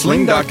 Visit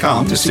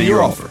sling.com to see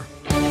your offer.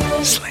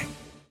 Sling.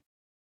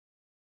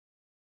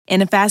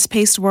 In a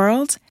fast-paced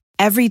world,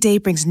 every day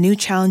brings new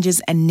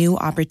challenges and new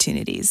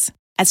opportunities.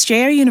 At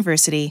Strayer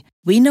University,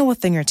 we know a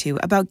thing or two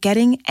about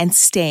getting and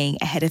staying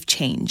ahead of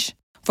change.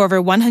 For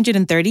over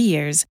 130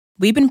 years,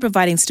 we've been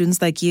providing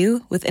students like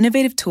you with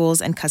innovative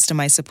tools and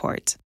customized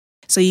support,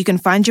 so you can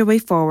find your way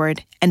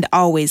forward and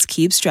always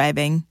keep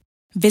striving.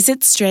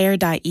 Visit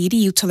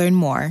strayer.edu to learn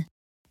more.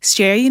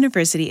 Strayer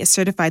University is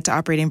certified to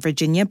operate in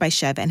Virginia by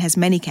Chev and has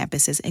many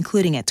campuses,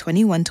 including at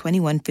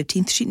 2121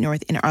 15th Street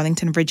North in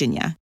Arlington,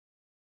 Virginia.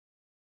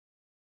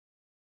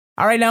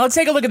 All right, now let's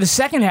take a look at the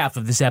second half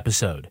of this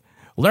episode.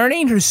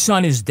 Learning her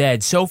son is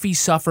dead, Sophie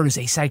suffers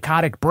a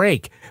psychotic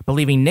break,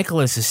 believing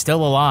Nicholas is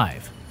still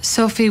alive.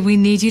 Sophie, we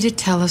need you to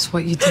tell us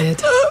what you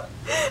did.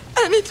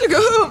 I need to go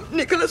home.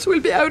 Nicholas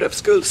will be out of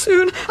school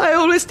soon. I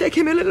always take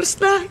him a little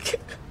snack.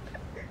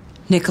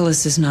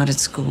 Nicholas is not at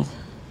school.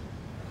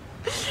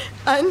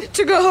 I need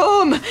to go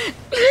home.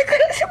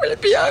 Nicholas will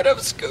be out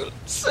of school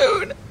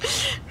soon.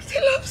 He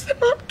loves the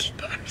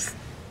mopkeepers.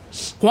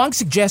 Huang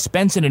suggests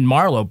Benson and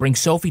Marlowe bring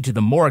Sophie to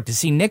the morgue to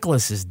see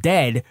Nicholas is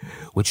dead,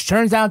 which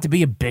turns out to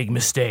be a big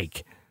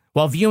mistake.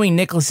 While viewing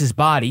Nicholas's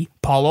body,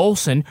 Paul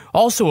Olsen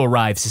also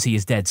arrives to see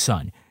his dead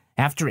son.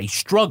 After a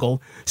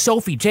struggle,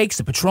 Sophie takes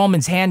the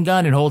patrolman's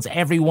handgun and holds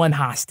everyone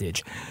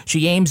hostage.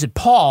 She aims at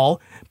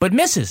Paul, but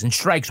misses and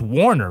strikes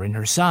Warner in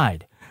her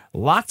side.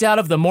 Locked out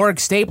of the morgue,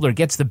 Stabler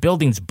gets the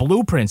building's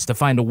blueprints to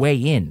find a way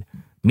in.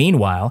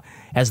 Meanwhile,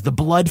 as the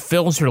blood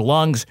fills her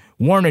lungs,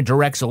 Warner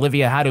directs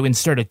Olivia how to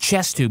insert a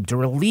chest tube to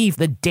relieve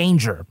the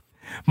danger.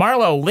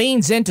 Marlowe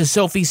leans into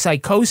Sophie's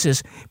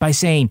psychosis by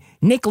saying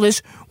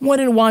Nicholas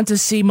wouldn't want to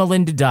see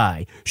Melinda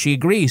die. She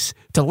agrees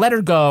to let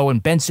her go,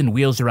 and Benson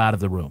wheels her out of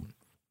the room.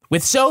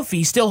 With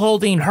Sophie still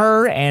holding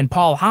her and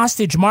Paul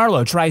hostage,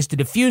 Marlowe tries to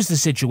defuse the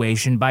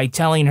situation by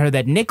telling her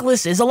that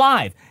Nicholas is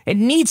alive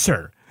and needs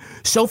her.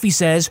 Sophie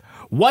says,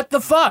 "What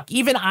the fuck?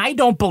 Even I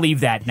don't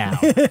believe that now."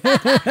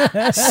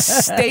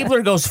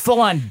 Stabler goes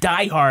full-on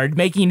diehard,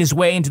 making his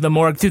way into the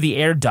morgue through the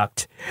air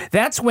duct.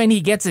 That's when he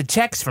gets a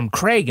text from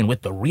Cragen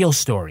with the real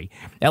story.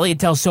 Elliot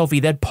tells Sophie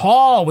that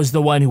Paul was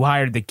the one who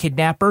hired the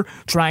kidnapper,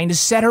 trying to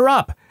set her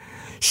up.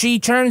 She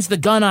turns the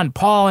gun on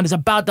Paul and is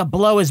about to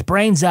blow his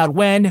brains out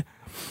when,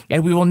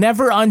 and we will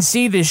never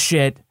unsee this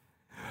shit,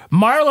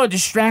 Marlowe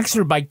distracts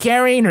her by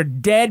carrying her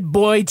dead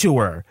boy to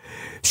her.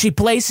 She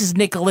places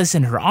Nicholas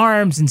in her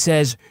arms and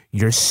says,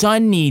 "Your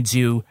son needs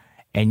you,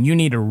 and you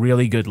need a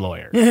really good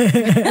lawyer."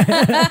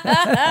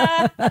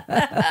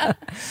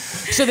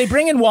 So they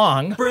bring in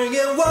Wong. Bring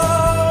in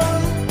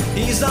Wong.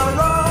 He's not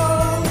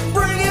wrong.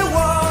 Bring in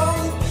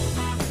Wong.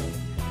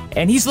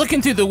 And he's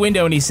looking through the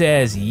window and he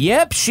says,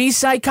 "Yep, she's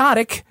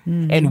psychotic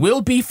and will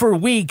be for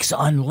weeks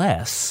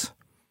unless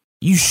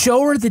you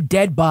show her the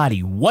dead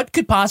body. What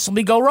could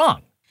possibly go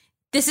wrong?"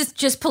 This is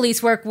just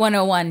police work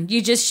 101.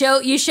 You show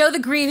the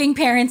grieving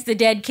parents the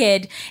dead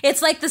kid.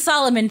 It's like the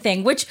Solomon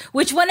thing. Which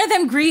one of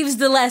them grieves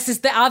the less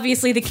is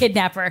obviously the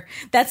kidnapper.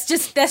 That's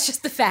just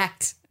the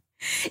fact.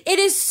 It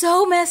is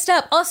so messed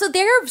up. Also,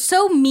 they're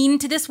so mean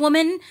to this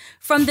woman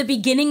from the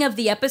beginning of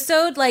the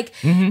episode. Like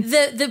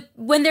the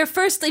when they're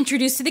first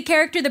introduced to the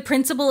character, the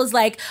principal is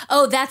like,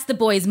 "Oh, that's the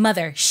boy's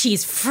mother.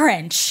 She's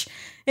French."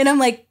 And I'm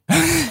like,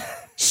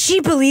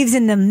 she believes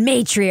in the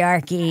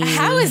matriarchy.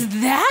 How is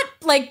that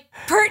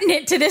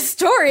pertinent to this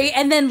story?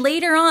 And then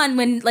later on,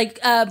 when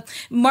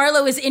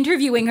Marlowe is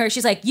interviewing her,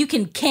 she's like, "You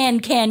can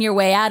your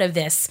way out of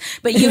this,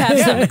 but you have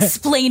some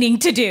explaining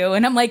to do."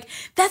 And I'm like,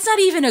 that's not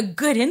even a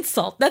good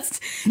insult.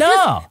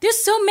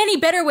 There's so many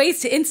better ways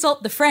to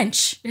insult the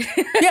French.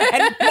 Yeah,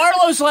 and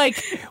Marlowe's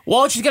like,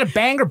 "Well, she's gonna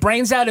bang her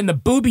brains out in the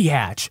booby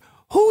hatch."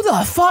 Who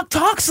the fuck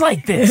talks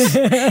like this?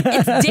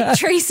 It's Dick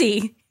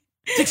Tracy.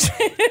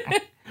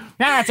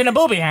 It's in a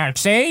booby hatch,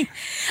 see?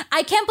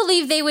 I can't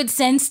believe they would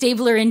send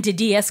Stabler in to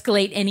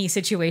de-escalate any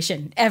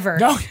situation, ever.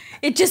 No.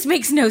 It just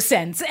makes no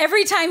sense.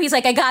 Every time he's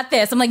like, "I got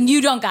this," I'm like,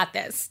 "You don't got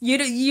this.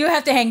 You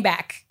have to hang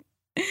back."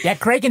 Yeah,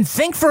 Craig, and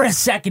think for a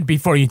second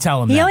before you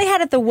tell him He that. only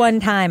had it the one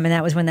time, and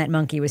that was when that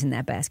monkey was in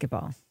that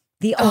basketball.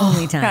 The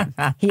only time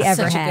he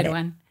ever Such a had good it.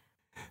 one.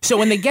 So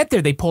when they get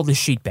there, they pull the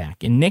sheet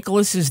back, and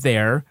Nicholas is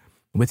there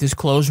with his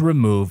clothes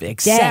removed,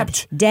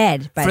 except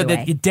dead by for the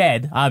way.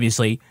 dead,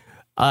 obviously,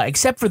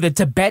 except for the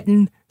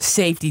Tibetan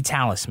safety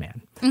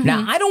talisman. Mm-hmm.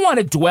 Now, I don't want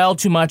to dwell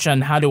too much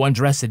on how to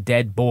undress a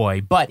dead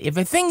boy, but if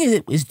a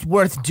thing is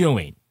worth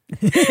doing.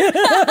 But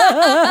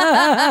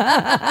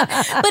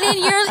in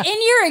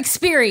your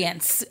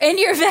experience, in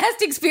your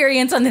vast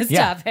experience on this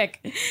topic.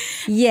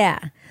 Yeah.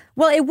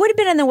 Well, it would have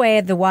been in the way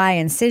of the Y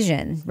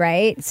incision,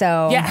 right?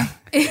 So yeah.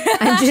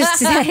 I'm just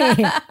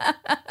saying.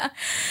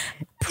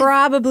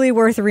 Probably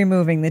worth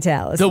removing the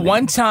talisman. The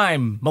one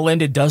time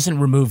Melinda doesn't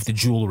remove the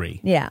jewelry.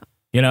 Yeah.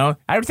 You know,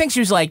 I think she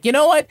was like, you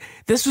know what?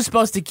 This was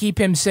supposed to keep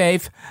him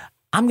safe.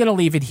 I'm going to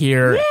leave it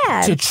here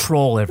to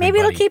troll everybody. Maybe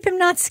it'll keep him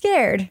not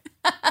scared.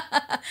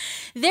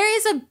 There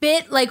is a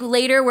bit like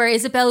later where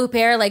Isabelle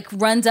Huppert like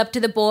runs up to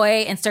the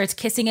boy and starts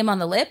kissing him on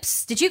the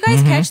lips. Did you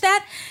guys catch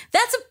that?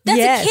 That's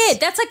Yes. a kid.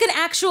 That's like an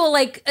actual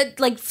like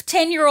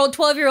 10-year-old,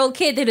 12-year-old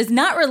kid that is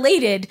not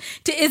related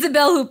to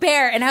Isabelle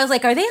Huppert. And I was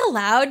like, are they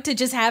allowed to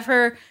just have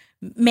her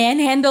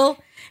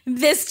manhandle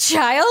this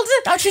child?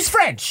 Oh, she's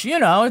French. You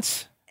know,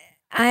 it's...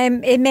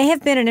 It may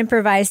have been an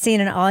improvised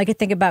scene, and all I could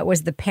think about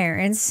was the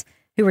parents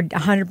who were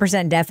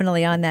 100%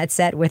 definitely on that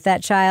set with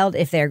that child,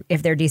 if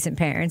they're decent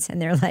parents,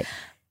 and they're like,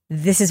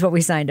 "This is what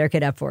we signed our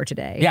kid up for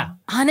today." Yeah.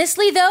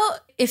 Honestly, though,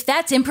 if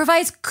that's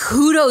improvised,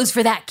 kudos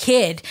for that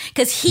kid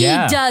because he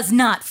does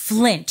not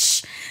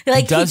flinch.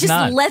 Like he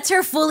just lets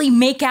her fully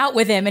make out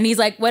with him, and he's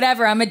like,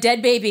 "Whatever, I'm a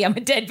dead baby. I'm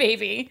a dead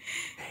baby."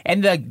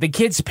 And the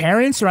kid's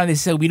parents are on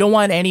this. So we don't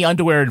want any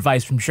underwear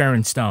advice from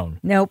Sharon Stone.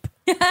 Nope.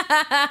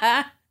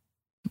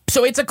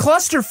 So it's a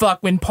clusterfuck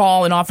when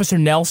Paul and Officer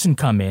Nelson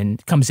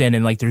comes in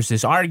and like there's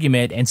this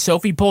argument and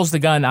Sophie pulls the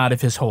gun out of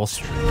his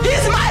holster.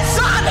 He's my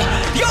son!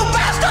 You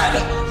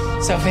bastard!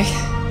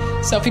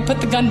 Sophie,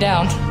 put the gun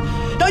down.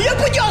 No, you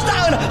put yours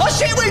down or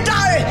she will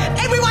die!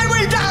 Everyone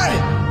will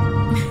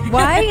die!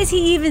 Why is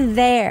he even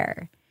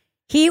there?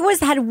 He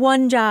had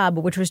one job,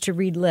 which was to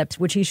read lips,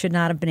 which he should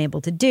not have been able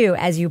to do,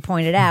 as you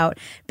pointed out,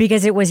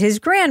 because it was his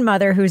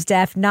grandmother who's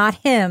deaf, not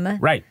him.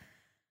 Right.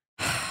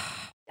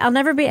 I'll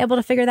never be able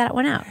to figure that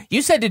one out.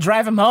 You said to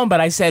drive him home,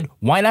 but I said,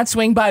 why not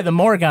swing by the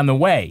morgue on the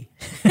way?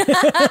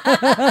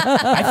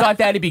 I thought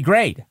that'd be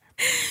great.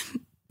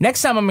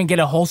 Next time I'm going to get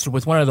a holster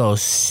with one of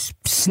those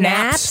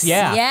snaps.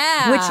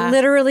 Yeah. Which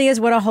literally is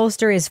what a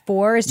holster is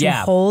for, is to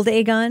hold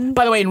a gun.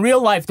 By the way, in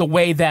real life, the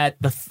way that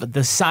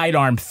the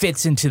sidearm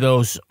fits into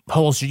those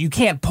holsters, you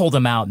can't pull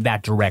them out in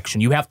that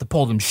direction. You have to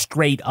pull them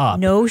straight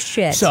up. No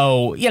shit.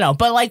 So,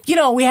 but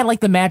we had like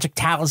the magic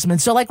talisman.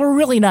 So like, we're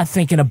really not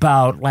thinking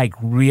about like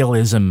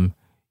realism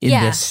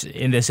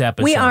in this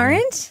episode. We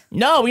aren't?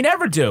 No, we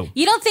never do.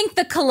 You don't think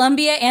the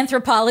Columbia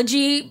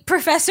anthropology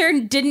professor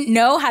didn't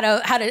know how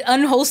to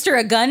unholster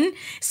a gun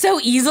so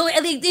easily? I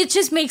mean, it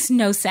just makes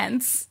no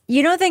sense.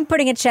 You don't think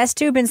putting a chest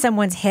tube in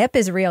someone's hip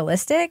is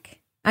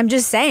realistic? I'm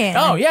just saying.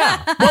 Oh,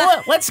 yeah.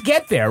 Well, let's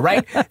get there,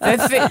 right?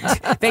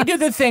 They do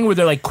the thing where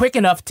they're like quick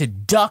enough to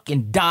duck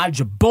and dodge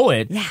a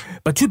bullet. Yeah.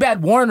 But too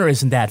bad Warner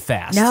isn't that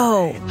fast.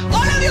 No.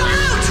 All of you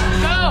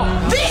out!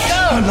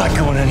 No! I'm not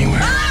going anywhere.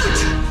 Out!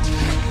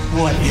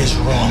 What is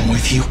wrong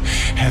with you?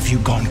 Have you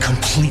gone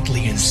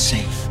completely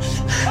insane?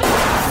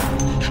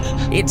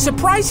 It's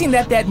surprising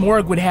that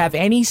morgue would have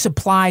any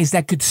supplies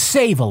that could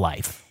save a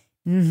life.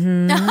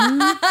 Mm-hmm.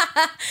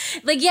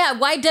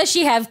 Why does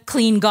she have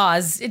clean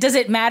gauze? Does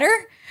it matter?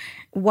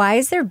 Why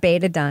is there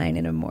betadine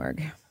in a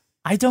morgue?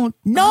 I don't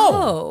know.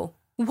 Oh,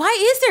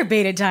 why is there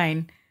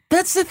betadine?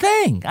 That's the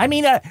thing. I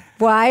mean,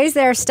 why is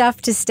there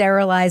stuff to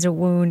sterilize a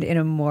wound in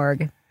a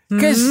morgue?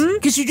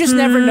 Because you just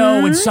never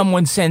know when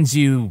someone sends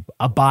you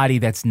a body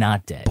that's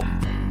not dead.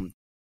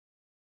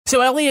 So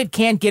Elliot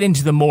can't get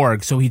into the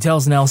morgue, so he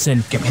tells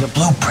Nelson, "Get me the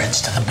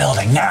blueprints to the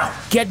building now."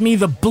 Get me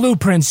the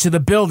blueprints to the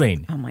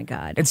building. Oh my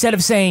God. Instead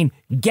of saying,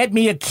 get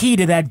me a key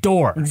to that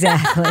door.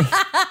 Exactly.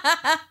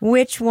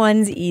 Which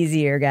one's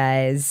easier,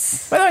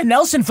 guys? By the way,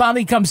 Nelson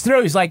finally comes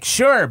through. He's like,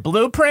 sure,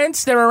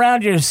 blueprints, they're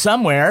around here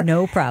somewhere.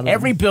 No problem.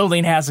 Every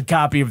building has a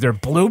copy of their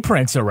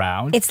blueprints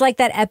around. It's like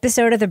that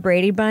episode of the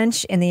Brady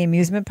Bunch in the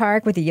amusement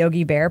park with the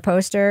Yogi Bear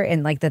poster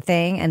and like the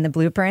thing and the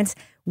blueprints.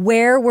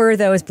 Where were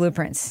those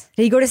blueprints?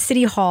 Did you go to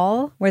City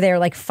Hall where they're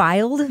like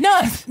filed?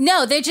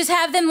 No, they just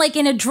have them like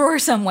in a drawer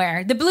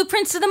somewhere. The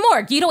blueprints to the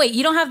morgue. You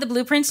don't have the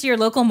blueprints to your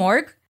local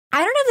morgue?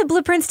 I don't have the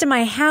blueprints to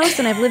my house,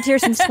 and I've lived here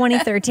since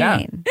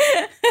 2013.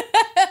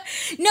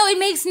 No, it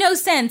makes no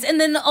sense. And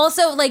then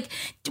also, like,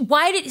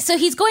 so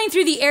he's going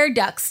through the air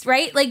ducts,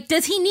 right? Like,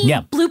 does he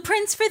need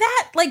blueprints for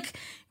that? Like,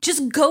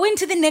 just go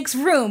into the next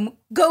room,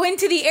 go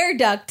into the air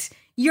duct.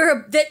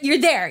 You're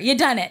there. You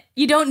done it.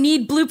 You don't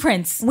need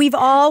blueprints. We've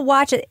all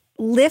watched it.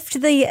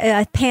 Lift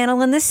the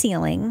panel in the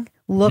ceiling.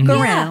 Look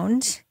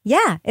around.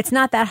 Yeah, it's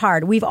not that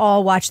hard. We've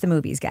all watched the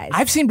movies, guys.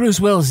 I've seen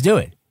Bruce Willis do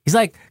it. He's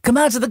like, come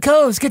out to the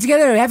coast, get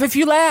together, have a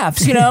few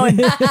laughs, you know?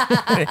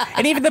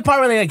 And even the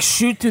part where they like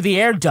shoot through the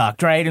air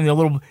duct, right? And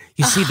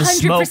you see the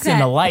smoke 100%. and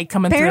the light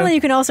coming Apparently through.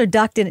 you can also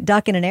duck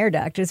in an air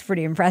duct. It's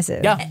pretty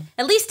impressive. Yeah.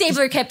 At least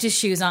Stabler kept his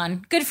shoes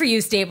on. Good for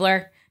you,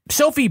 Stabler.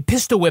 Sophie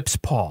pistol whips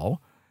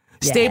Paul.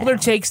 Stabler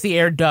takes the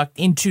air duct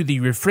into the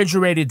where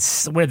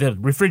the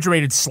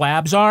refrigerated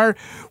slabs are,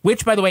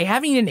 which, by the way,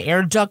 having an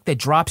air duct that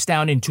drops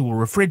down into a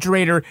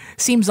refrigerator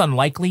seems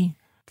unlikely.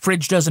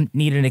 Fridge doesn't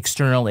need an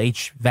external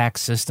HVAC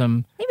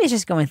system. Maybe it's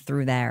just going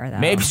through there, though.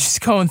 Maybe it's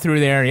just going through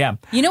there, yeah.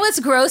 You know what's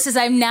gross is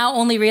I'm now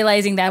only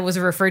realizing that was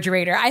a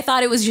refrigerator. I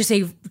thought it was just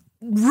a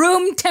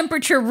room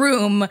temperature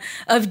room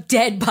of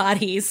dead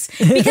bodies.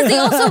 Because they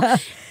also,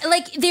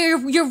 like,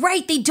 you're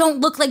right, they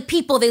don't look like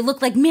people. They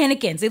look like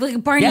mannequins. They look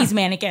like Barney's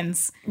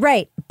mannequins.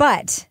 Right,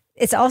 but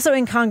it's also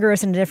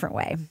incongruous in a different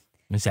way.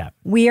 What's that?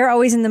 We are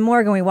always in the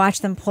morgue and we watch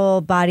them pull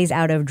bodies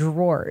out of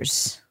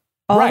drawers.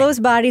 All those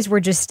bodies were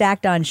just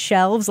stacked on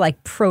shelves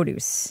like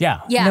produce.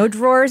 Yeah. No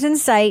drawers in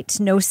sight,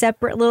 no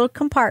separate little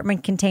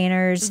compartment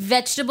containers.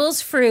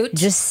 Vegetables, fruit.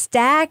 Just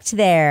stacked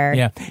there.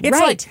 Yeah.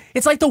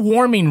 It's like the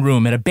warming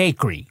room at a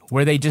bakery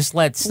where they just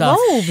let stuff.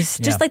 Loaves.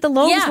 Just like the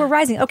loaves were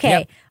rising.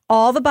 Okay.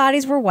 All the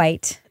bodies were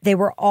white. They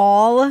were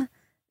all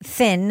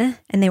thin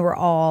and they were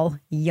all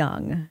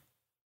young.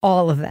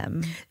 All of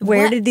them.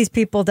 Where did these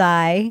people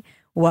die?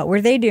 What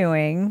were they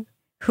doing?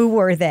 Who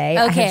were they?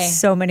 Okay. I have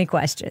so many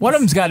questions. One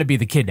of them's got to be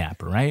the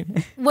kidnapper, right?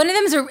 One of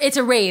them it's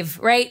a rave,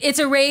 right? It's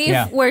a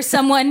rave where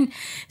someone.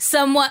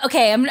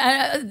 Okay,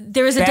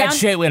 there was a bad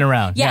shit went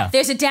around. Yeah,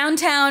 there's a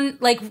downtown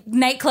like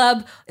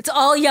nightclub. It's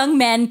all young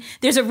men.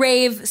 There's a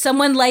rave.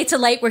 Someone lights a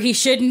light where he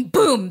shouldn't.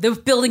 Boom! The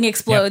building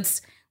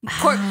explodes.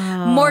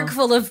 Morgue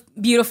full of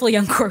beautiful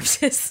young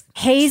corpses.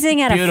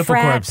 Hazing at Beautiful a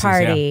frat corpses,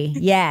 party.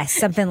 Yes,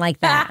 something like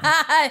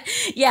that.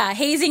 Yeah,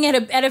 hazing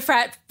at a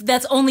frat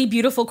that's only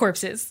beautiful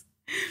corpses.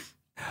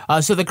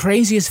 So the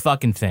craziest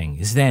fucking thing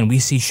is then we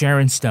see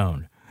Sharon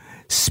Stone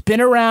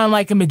spin around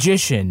like a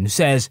magician,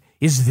 says,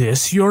 "Is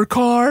this your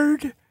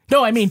card?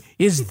 No, I mean,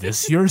 is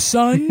this your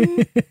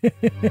son?"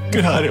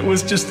 God, it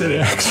was just an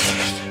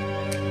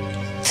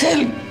accident.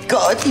 Tell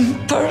God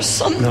in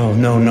person.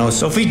 No,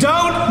 Sophie,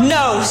 don't!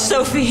 No,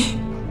 Sophie.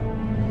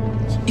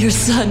 Your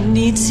son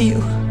needs you.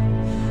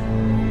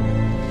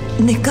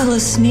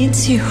 Nicholas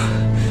needs you.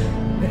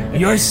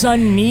 Your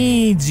son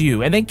needs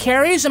you. And then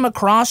carries him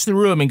across the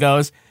room and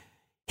goes,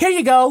 "Here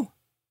you go."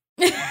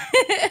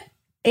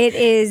 It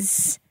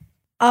is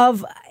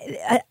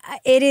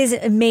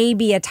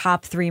maybe a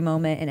top 3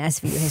 moment in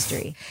SVU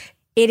history.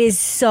 It is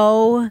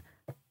so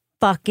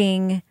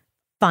fucking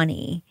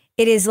funny.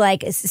 It is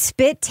like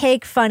spit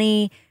take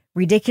funny,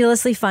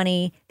 ridiculously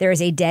funny. There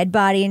is a dead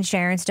body in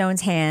Sharon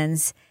Stone's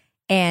hands,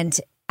 and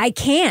I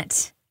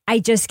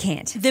just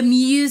can't. The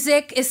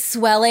music is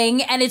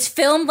swelling, and it's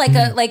filmed like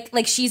a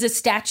like she's a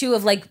statue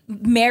of like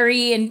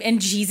Mary and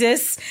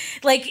Jesus.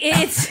 Like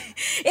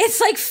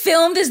it's like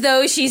filmed as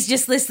though she's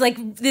just this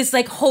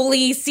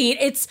holy scene.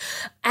 It's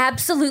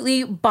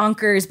absolutely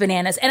bonkers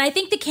bananas, and I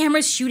think the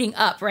camera's shooting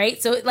up,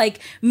 right? So it like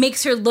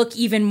makes her look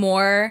even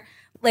more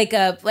like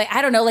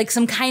I don't know, like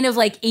some kind of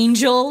like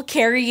angel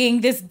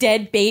carrying this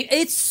dead baby.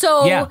 It's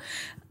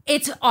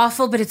it's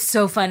awful, but it's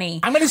so funny.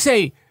 I'm gonna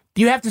say,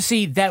 you have to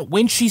see that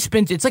when she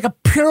spins, it's like a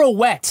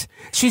pirouette.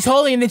 She's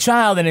holding the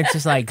child, and it's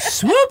just like,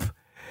 swoop,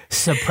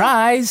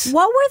 surprise.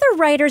 What were the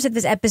writers of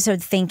this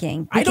episode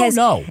thinking? I don't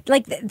know.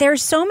 Like,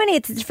 there's so many.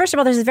 First of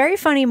all, there's a very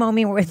funny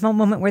moment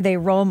where they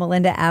roll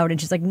Melinda out,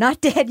 and she's like, "Not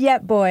dead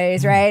yet,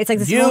 boys." Right? It's like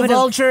this You moment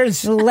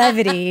vultures. of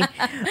levity,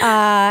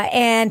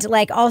 and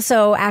like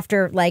also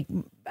after like.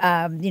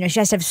 She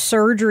has to have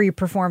surgery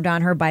performed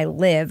on her by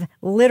Liv,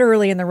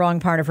 literally in the wrong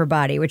part of her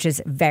body, which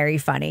is very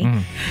funny.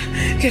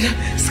 Get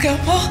a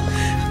scalpel,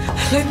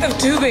 length of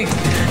tubing,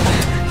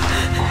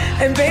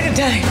 and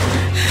betadine.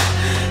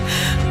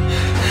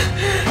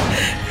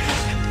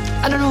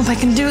 I don't know if I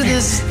can do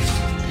this.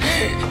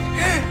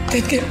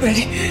 Then get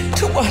ready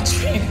to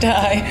watch me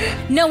die.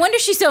 No wonder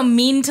she's so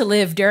mean to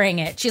Liv during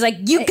it. She's like,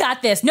 "You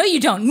got this. No, you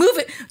don't. Move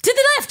it to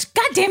the left.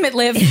 God damn it,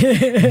 Liv."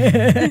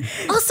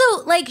 Also,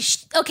 like,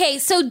 okay,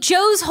 so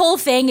Joe's whole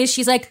thing is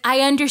she's like,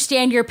 "I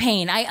understand your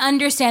pain. I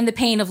understand the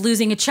pain of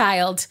losing a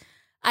child.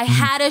 I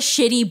had a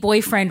shitty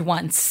boyfriend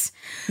once."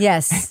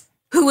 Yes.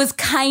 Who was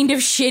kind of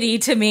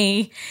shitty to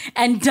me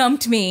and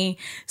dumped me,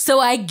 so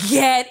I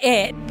get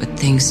it. But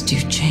things do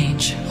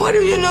change. What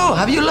do you know?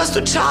 Have you lost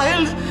a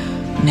child?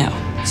 No.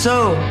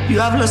 So, you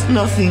have lost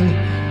nothing.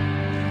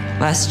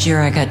 Last year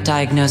I got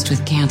diagnosed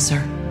with cancer.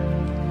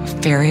 A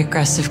very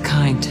aggressive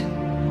kind.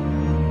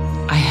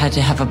 I had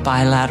to have a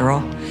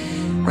bilateral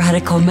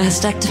radical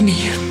mastectomy.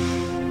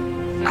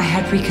 I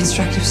had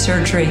reconstructive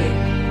surgery,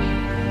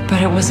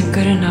 but it wasn't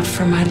good enough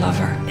for my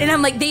lover. And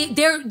I'm like,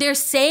 they're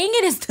saying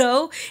it as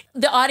though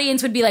the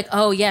audience would be like,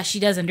 "Oh yeah, she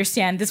does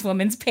understand this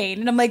woman's pain."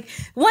 And I'm like,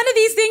 one of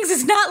these things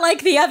is not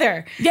like the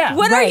other. Yeah,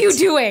 what are you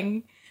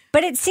doing?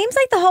 But it seems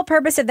like the whole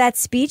purpose of that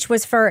speech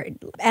was for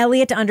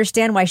Elliot to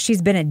understand why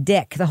she's been a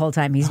dick the whole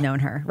time he's known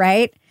her,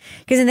 right?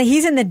 Because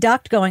he's in the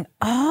duct going,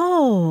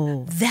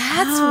 "Oh,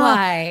 that's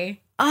why."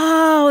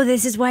 Oh,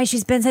 this is why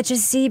she's been such a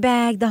sea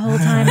bag the whole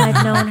time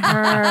I've known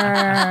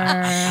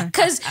her.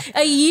 Because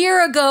a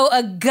year ago,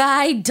 a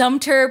guy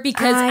dumped her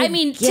because, to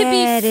be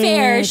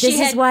fair, this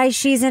is why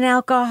she's an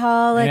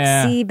alcoholic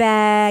sea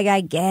bag. I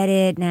get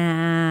it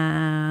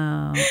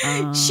now.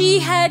 Oh. She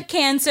had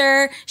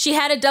cancer. She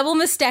had a double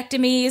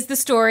mastectomy is the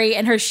story,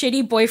 and her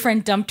shitty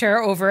boyfriend dumped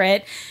her over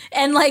it.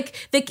 And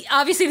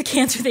obviously the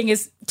cancer thing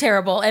is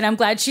terrible, and I'm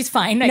glad she's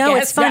fine. I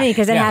guess. It's funny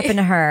because it happened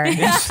to her.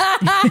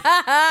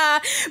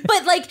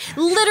 But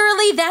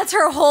literally, that's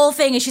her whole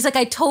thing. And she's like,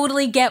 I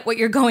totally get what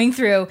you're going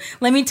through.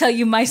 Let me tell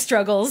you my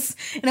struggles.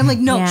 And I'm like,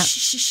 no,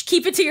 shh,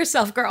 keep it to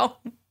yourself, girl.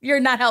 You're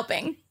not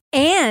helping.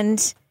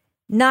 And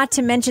not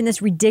to mention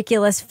this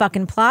ridiculous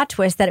fucking plot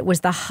twist that it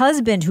was the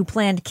husband who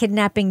planned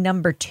kidnapping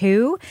number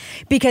 2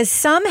 because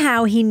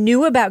somehow he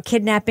knew about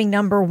kidnapping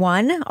number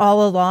 1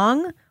 all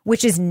along,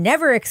 which is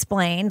never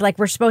explained.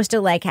 We're supposed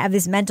to have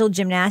this mental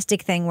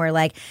gymnastic thing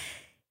where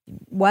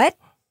what?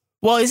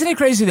 Well, isn't it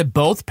crazy that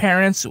both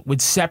parents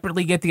would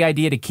separately get the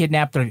idea to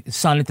kidnap their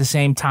son at the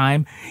same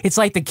time? It's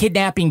like the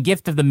kidnapping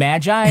gift of the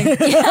Magi.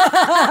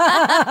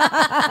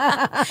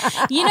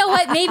 You know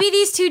what? Maybe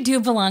these two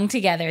do belong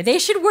together. They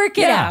should work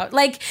it out.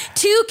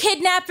 Two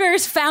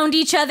kidnappers found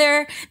each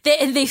other.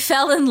 They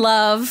fell in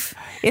love.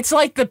 It's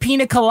like the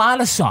Pina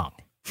Colada song.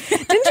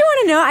 Didn't you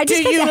want to know?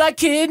 Do you like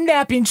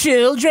kidnapping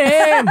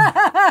children?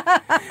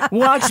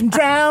 Watch them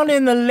drown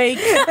in the lake.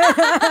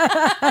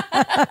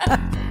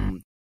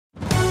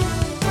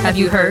 Have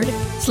you heard?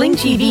 Sling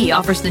TV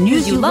offers the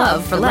news you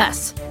love for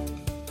less.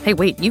 Hey,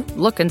 wait, you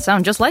look and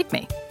sound just like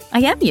me.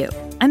 I am you.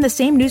 I'm the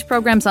same news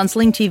programs on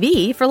Sling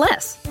TV for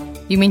less.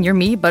 You mean you're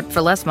me, but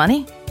for less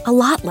money? A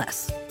lot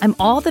less. I'm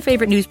all the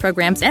favorite news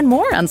programs and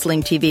more on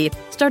Sling TV,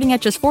 starting at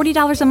just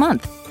 $40 a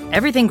month.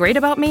 Everything great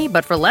about me,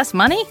 but for less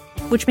money?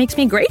 Which makes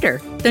me greater,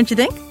 don't you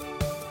think?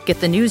 Get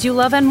the news you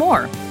love and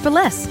more for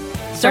less.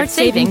 Start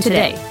saving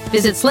today.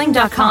 Visit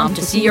sling.com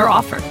to see your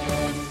offer.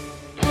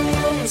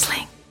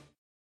 Sling.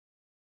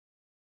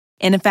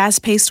 In a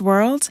fast-paced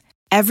world,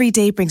 every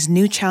day brings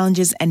new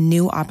challenges and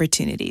new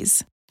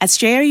opportunities. At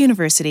Strayer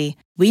University,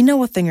 we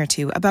know a thing or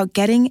two about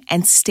getting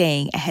and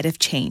staying ahead of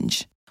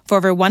change. For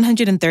over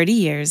 130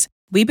 years,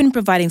 we've been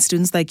providing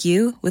students like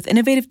you with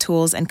innovative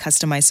tools and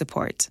customized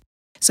support,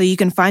 so you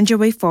can find your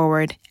way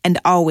forward and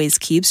always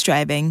keep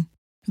striving.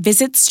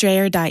 Visit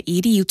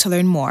strayer.edu to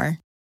learn more.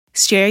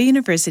 Strayer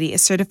University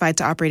is certified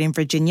to operate in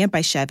Virginia by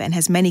Chev and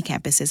has many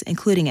campuses,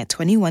 including at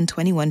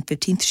 2121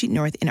 15th Street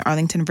North in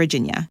Arlington,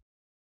 Virginia.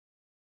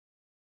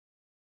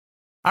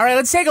 All right,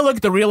 let's take a look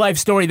at the real-life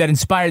story that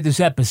inspired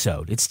this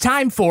episode. It's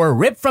time for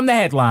Rip from the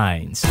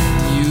Headlines.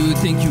 You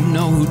think you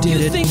know who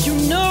did it. You think you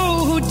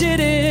know who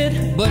did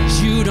it. But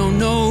you don't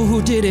know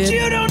who did it.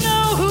 You don't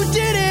know who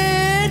did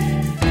it.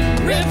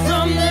 Rip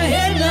from the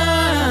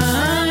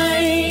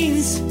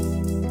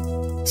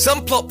Headlines.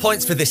 Some plot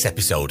points for this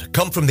episode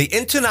come from the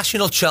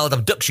international child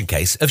abduction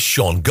case of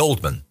Sean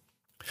Goldman.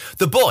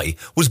 The boy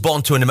was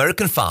born to an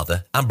American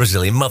father and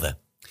Brazilian mother.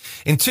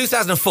 In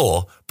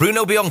 2004,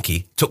 Bruno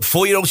Bianchi took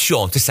 4-year-old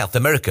Sean to South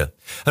America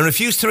and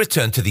refused to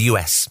return to the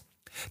US.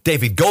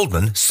 David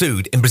Goldman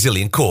sued in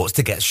Brazilian courts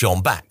to get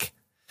Sean back.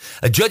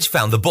 A judge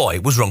found the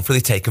boy was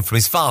wrongfully taken from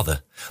his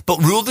father,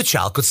 but ruled the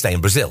child could stay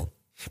in Brazil.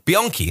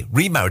 Bianchi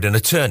remarried an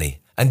attorney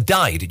and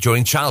died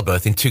during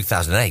childbirth in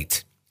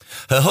 2008.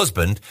 Her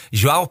husband,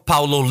 João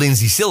Paulo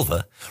Lindsay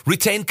Silva,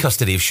 retained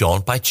custody of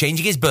Sean by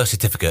changing his birth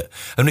certificate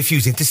and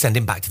refusing to send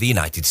him back to the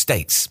United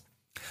States.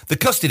 The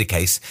custody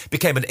case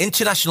became an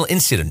international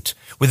incident,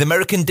 with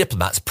American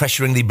diplomats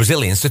pressuring the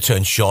Brazilians to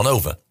turn Sean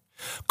over.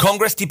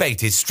 Congress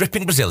debated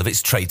stripping Brazil of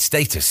its trade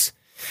status.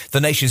 The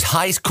nation's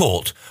highest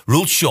court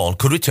ruled Sean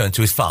could return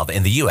to his father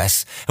in the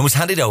US and was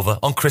handed over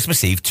on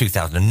Christmas Eve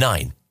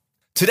 2009.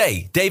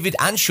 Today, David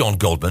and Sean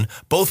Goldman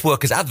both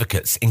work as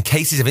advocates in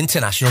cases of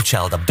international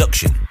child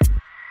abduction.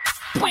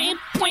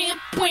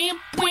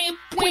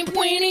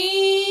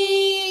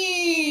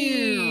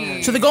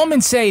 So the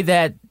Goldmans say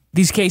that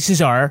these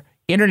cases are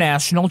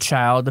international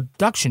child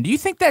abduction. Do you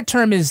think that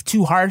term is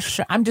too harsh?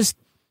 I'm just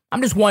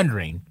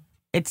wondering.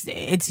 It's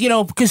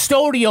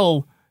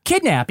custodial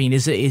kidnapping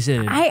is a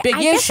big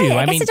issue.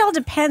 I guess it all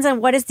depends on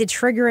what is the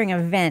triggering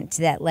event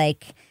that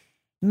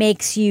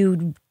makes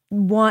you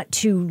want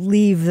to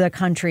leave the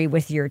country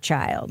with your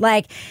child.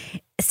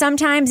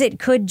 Sometimes it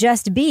could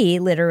just be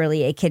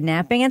literally a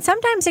kidnapping, and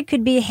sometimes it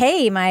could be,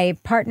 hey, my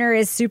partner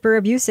is super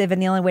abusive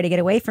and the only way to get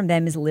away from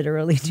them is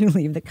literally to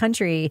leave the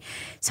country.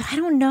 So I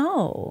don't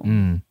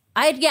know.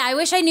 I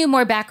wish I knew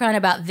more background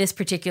about this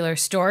particular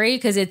story,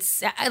 because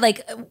it's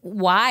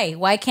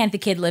why can't the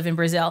kid live in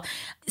Brazil?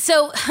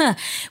 So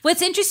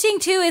what's interesting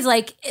too is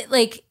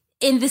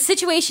in the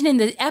situation in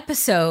the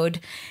episode,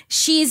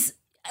 she's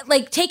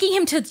taking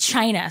him to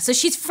China. So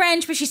she's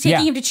French, but she's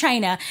taking him to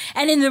China.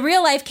 And in the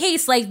real life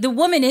case, the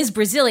woman is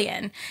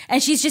Brazilian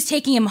and she's just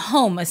taking him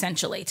home,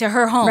 essentially, to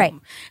her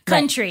home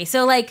country. Right.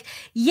 So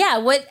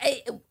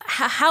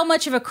how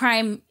much of a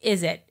crime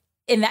is it?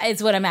 And that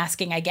is what I'm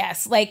asking, I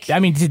guess.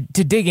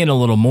 To dig in a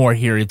little more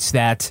here, it's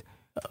that,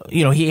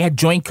 he had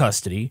joint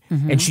custody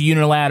and she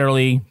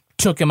unilaterally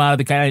took him out of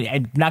the country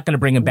and not going to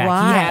bring him back.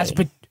 Why? He has,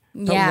 but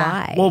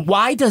why? Well,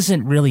 why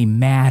doesn't really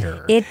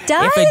matter. It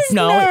does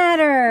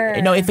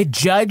matter. No, if a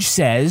judge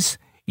says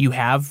you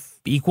have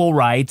equal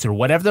rights or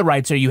whatever the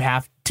rights are, you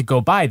have to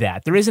go by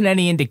that. There isn't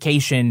any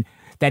indication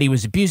that he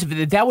was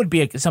abusive. That would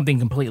be something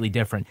completely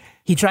different.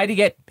 He tried to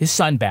get his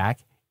son back.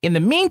 In the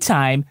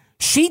meantime,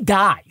 she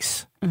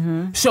dies.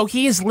 Mm-hmm. So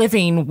he is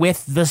living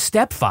with the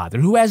stepfather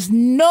who has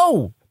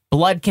no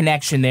blood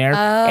connection there,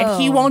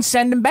 and he won't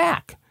send him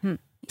back.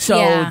 So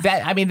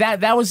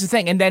that was the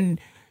thing. And then,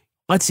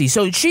 let's see.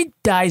 So she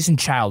dies in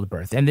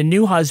childbirth, and the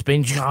new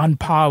husband, John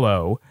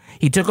Marlowe,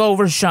 he took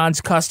over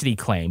Sean's custody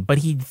claim, but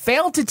he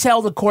failed to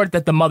tell the court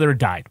that the mother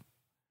died.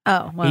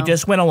 Oh, well. He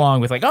just went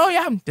along with like, oh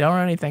yeah, don't know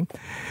anything.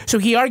 So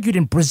he argued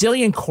in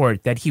Brazilian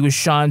court that he was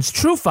Sean's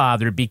true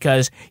father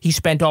because he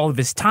spent all of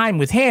his time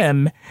with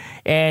him,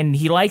 and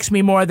he likes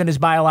me more than his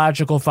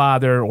biological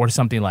father or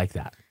something like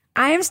that.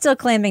 I am still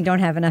claiming don't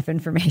have enough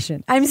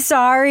information. I'm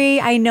sorry.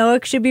 I know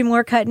it should be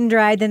more cut and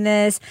dried than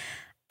this.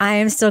 I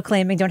am still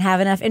claiming don't have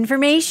enough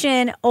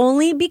information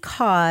only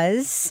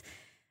because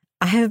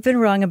I have been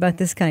wrong about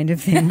this kind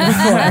of thing before.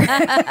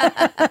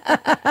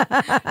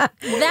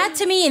 That,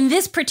 to me, in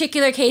this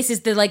particular case,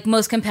 is the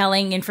most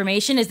compelling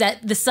information, is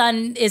that the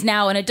son is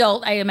now an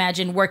adult, I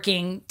imagine,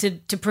 working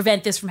to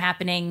prevent this from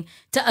happening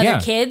to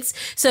other kids.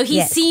 So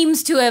he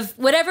seems to have,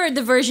 whatever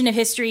the version of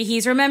history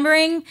he's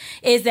remembering,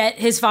 is that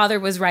his father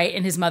was right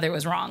and his mother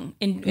was wrong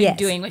in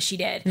doing what she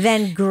did.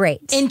 Then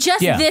great. In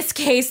just this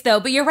case, though,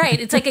 but you're right,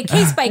 it's like a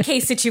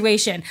case-by-case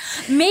situation.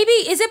 Maybe,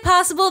 is it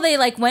possible they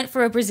went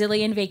for a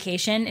Brazilian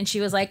vacation and she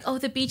was like, oh,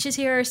 the beaches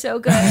here are so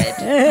good.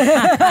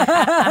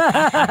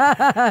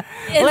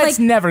 Let's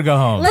never go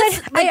home.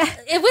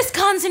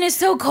 Wisconsin is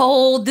so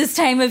cold this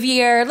time of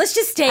year. Let's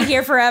just stay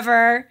here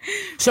forever.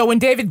 So when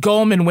David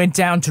Goldman went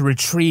down to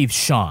retrieve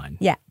Sean.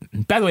 Yeah.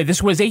 By the way,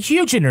 this was a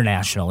huge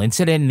international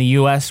incident in the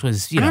U.S. I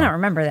don't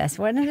remember this.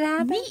 When did it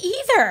happen? Me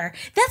either.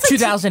 That's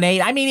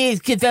 2008. I mean,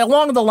 it's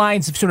along the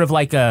lines of sort of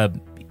like a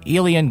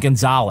Elian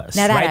Gonzalez,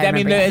 now that right? I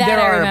remember.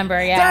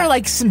 There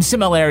are some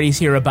similarities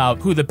here about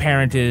who the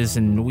parent is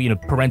and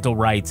parental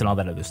rights and all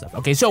that other stuff.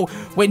 Okay, so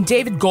when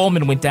David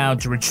Goldman went down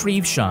to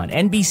retrieve Sean,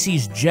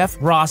 NBC's Jeff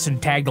Rawson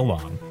tagged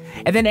along,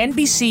 and then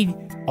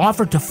NBC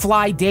offered to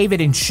fly David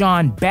and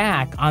Sean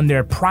back on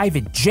their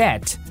private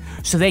jet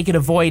so they could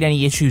avoid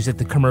any issues at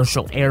the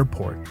commercial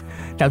airport.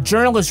 Now,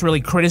 journalists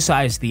really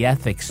criticized the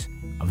ethics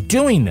of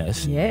doing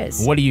this.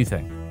 Yes. What do you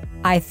think?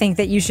 I think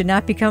that you should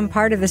not become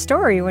part of the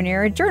story when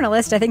you're a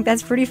journalist. I think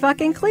that's pretty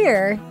fucking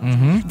clear.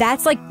 Mm-hmm.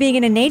 That's like being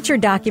in a nature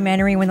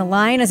documentary when the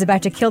lion is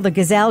about to kill the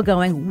gazelle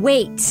going,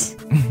 wait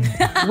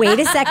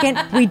a second.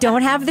 We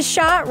don't have the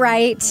shot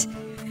right.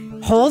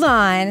 Hold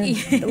on,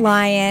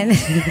 lion.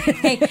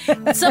 Hey,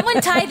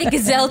 someone tie the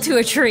gazelle to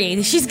a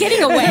tree. She's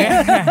getting away.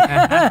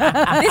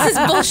 This is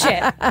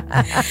bullshit.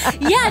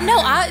 Yeah, no,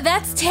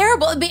 that's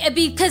terrible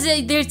because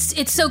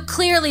it's so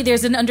clearly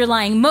there's an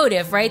underlying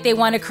motive, right? They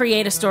want to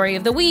create a story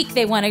of the week.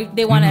 They want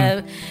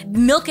to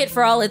milk it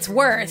for all it's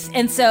worth.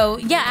 And so,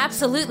 yeah,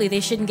 absolutely, they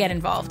shouldn't get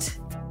involved.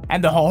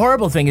 And the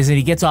horrible thing is that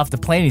he gets off the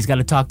plane, he's got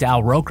to talk to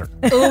Al Roker.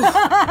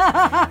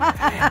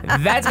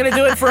 That's going to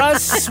do it for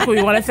us. We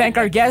want to thank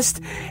our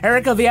guest,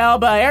 Erika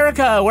Villalba.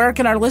 Erika, where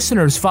can our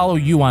listeners follow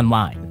you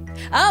online?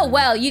 Oh,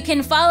 well, you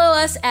can follow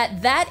us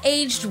at That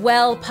Aged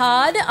Well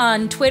Pod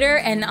on Twitter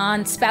and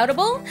on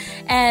Spoutable,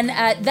 and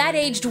at That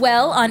Aged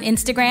Well on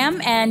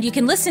Instagram. And you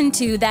can listen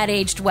to That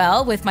Aged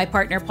Well with my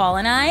partner Paul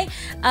and I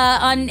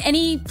on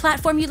any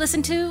platform you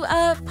listen to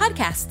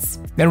podcasts.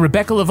 Then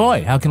Rebecca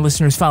Lavoie, how can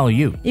listeners follow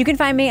you? You can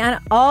find me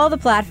on all the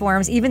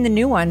platforms, even the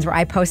new ones where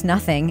I post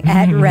nothing,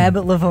 at Reb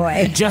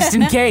Lavoie. Just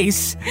in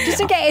case.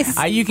 Just in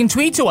case. You can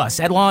tweet to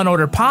us at Law and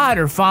Order Pod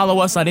or follow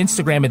us on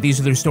Instagram at These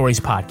Are Their Stories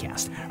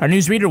Podcast. Our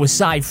newsreader was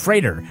Cy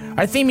Frater.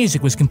 Our theme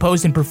music was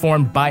composed and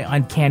performed by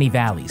Uncanny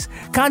Valleys.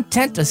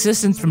 Content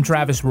assistance from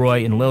Travis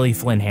Roy, and Lily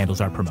Flynn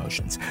handles our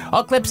promotions.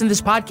 All clips in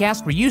this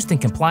podcast were used in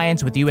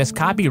compliance with the U.S.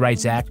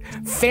 Copyrights Act,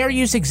 fair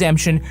use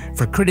exemption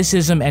for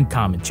criticism and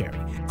commentary.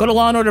 Go to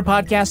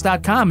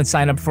lawandorderpodcast.com and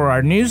sign up for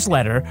our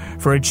newsletter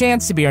for a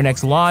chance to be our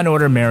next Law &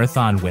 Order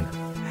Marathon winner.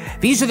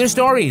 These Are Their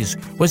Stories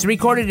was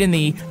recorded in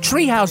the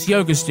Treehouse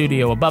Yoga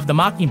Studio above the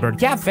Mockingbird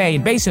Cafe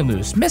in Basin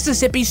Luce,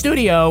 Mississippi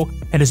studio,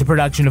 and is a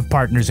production of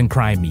Partners in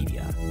Crime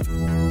Media.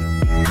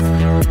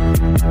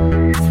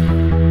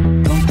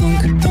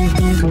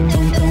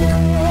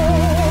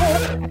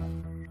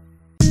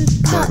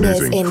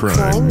 Partners in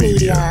Crime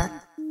Media.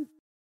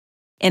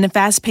 In a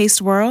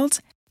fast-paced world,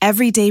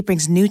 every day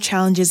brings new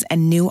challenges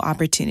and new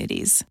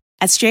opportunities.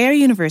 At Strayer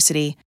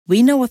University,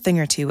 we know a thing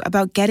or two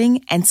about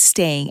getting and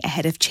staying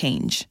ahead of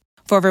change.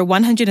 For over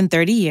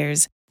 130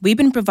 years, we've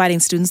been providing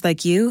students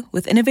like you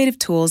with innovative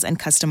tools and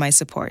customized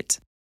support,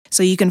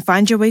 so you can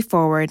find your way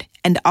forward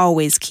and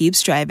always keep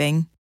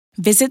striving.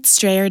 Visit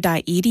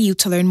strayer.edu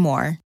to learn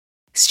more.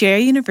 Strayer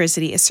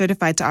University is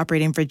certified to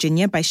operate in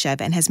Virginia by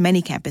Chev and has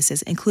many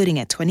campuses, including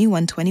at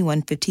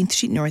 2121 15th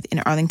Street North in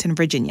Arlington,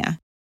 Virginia.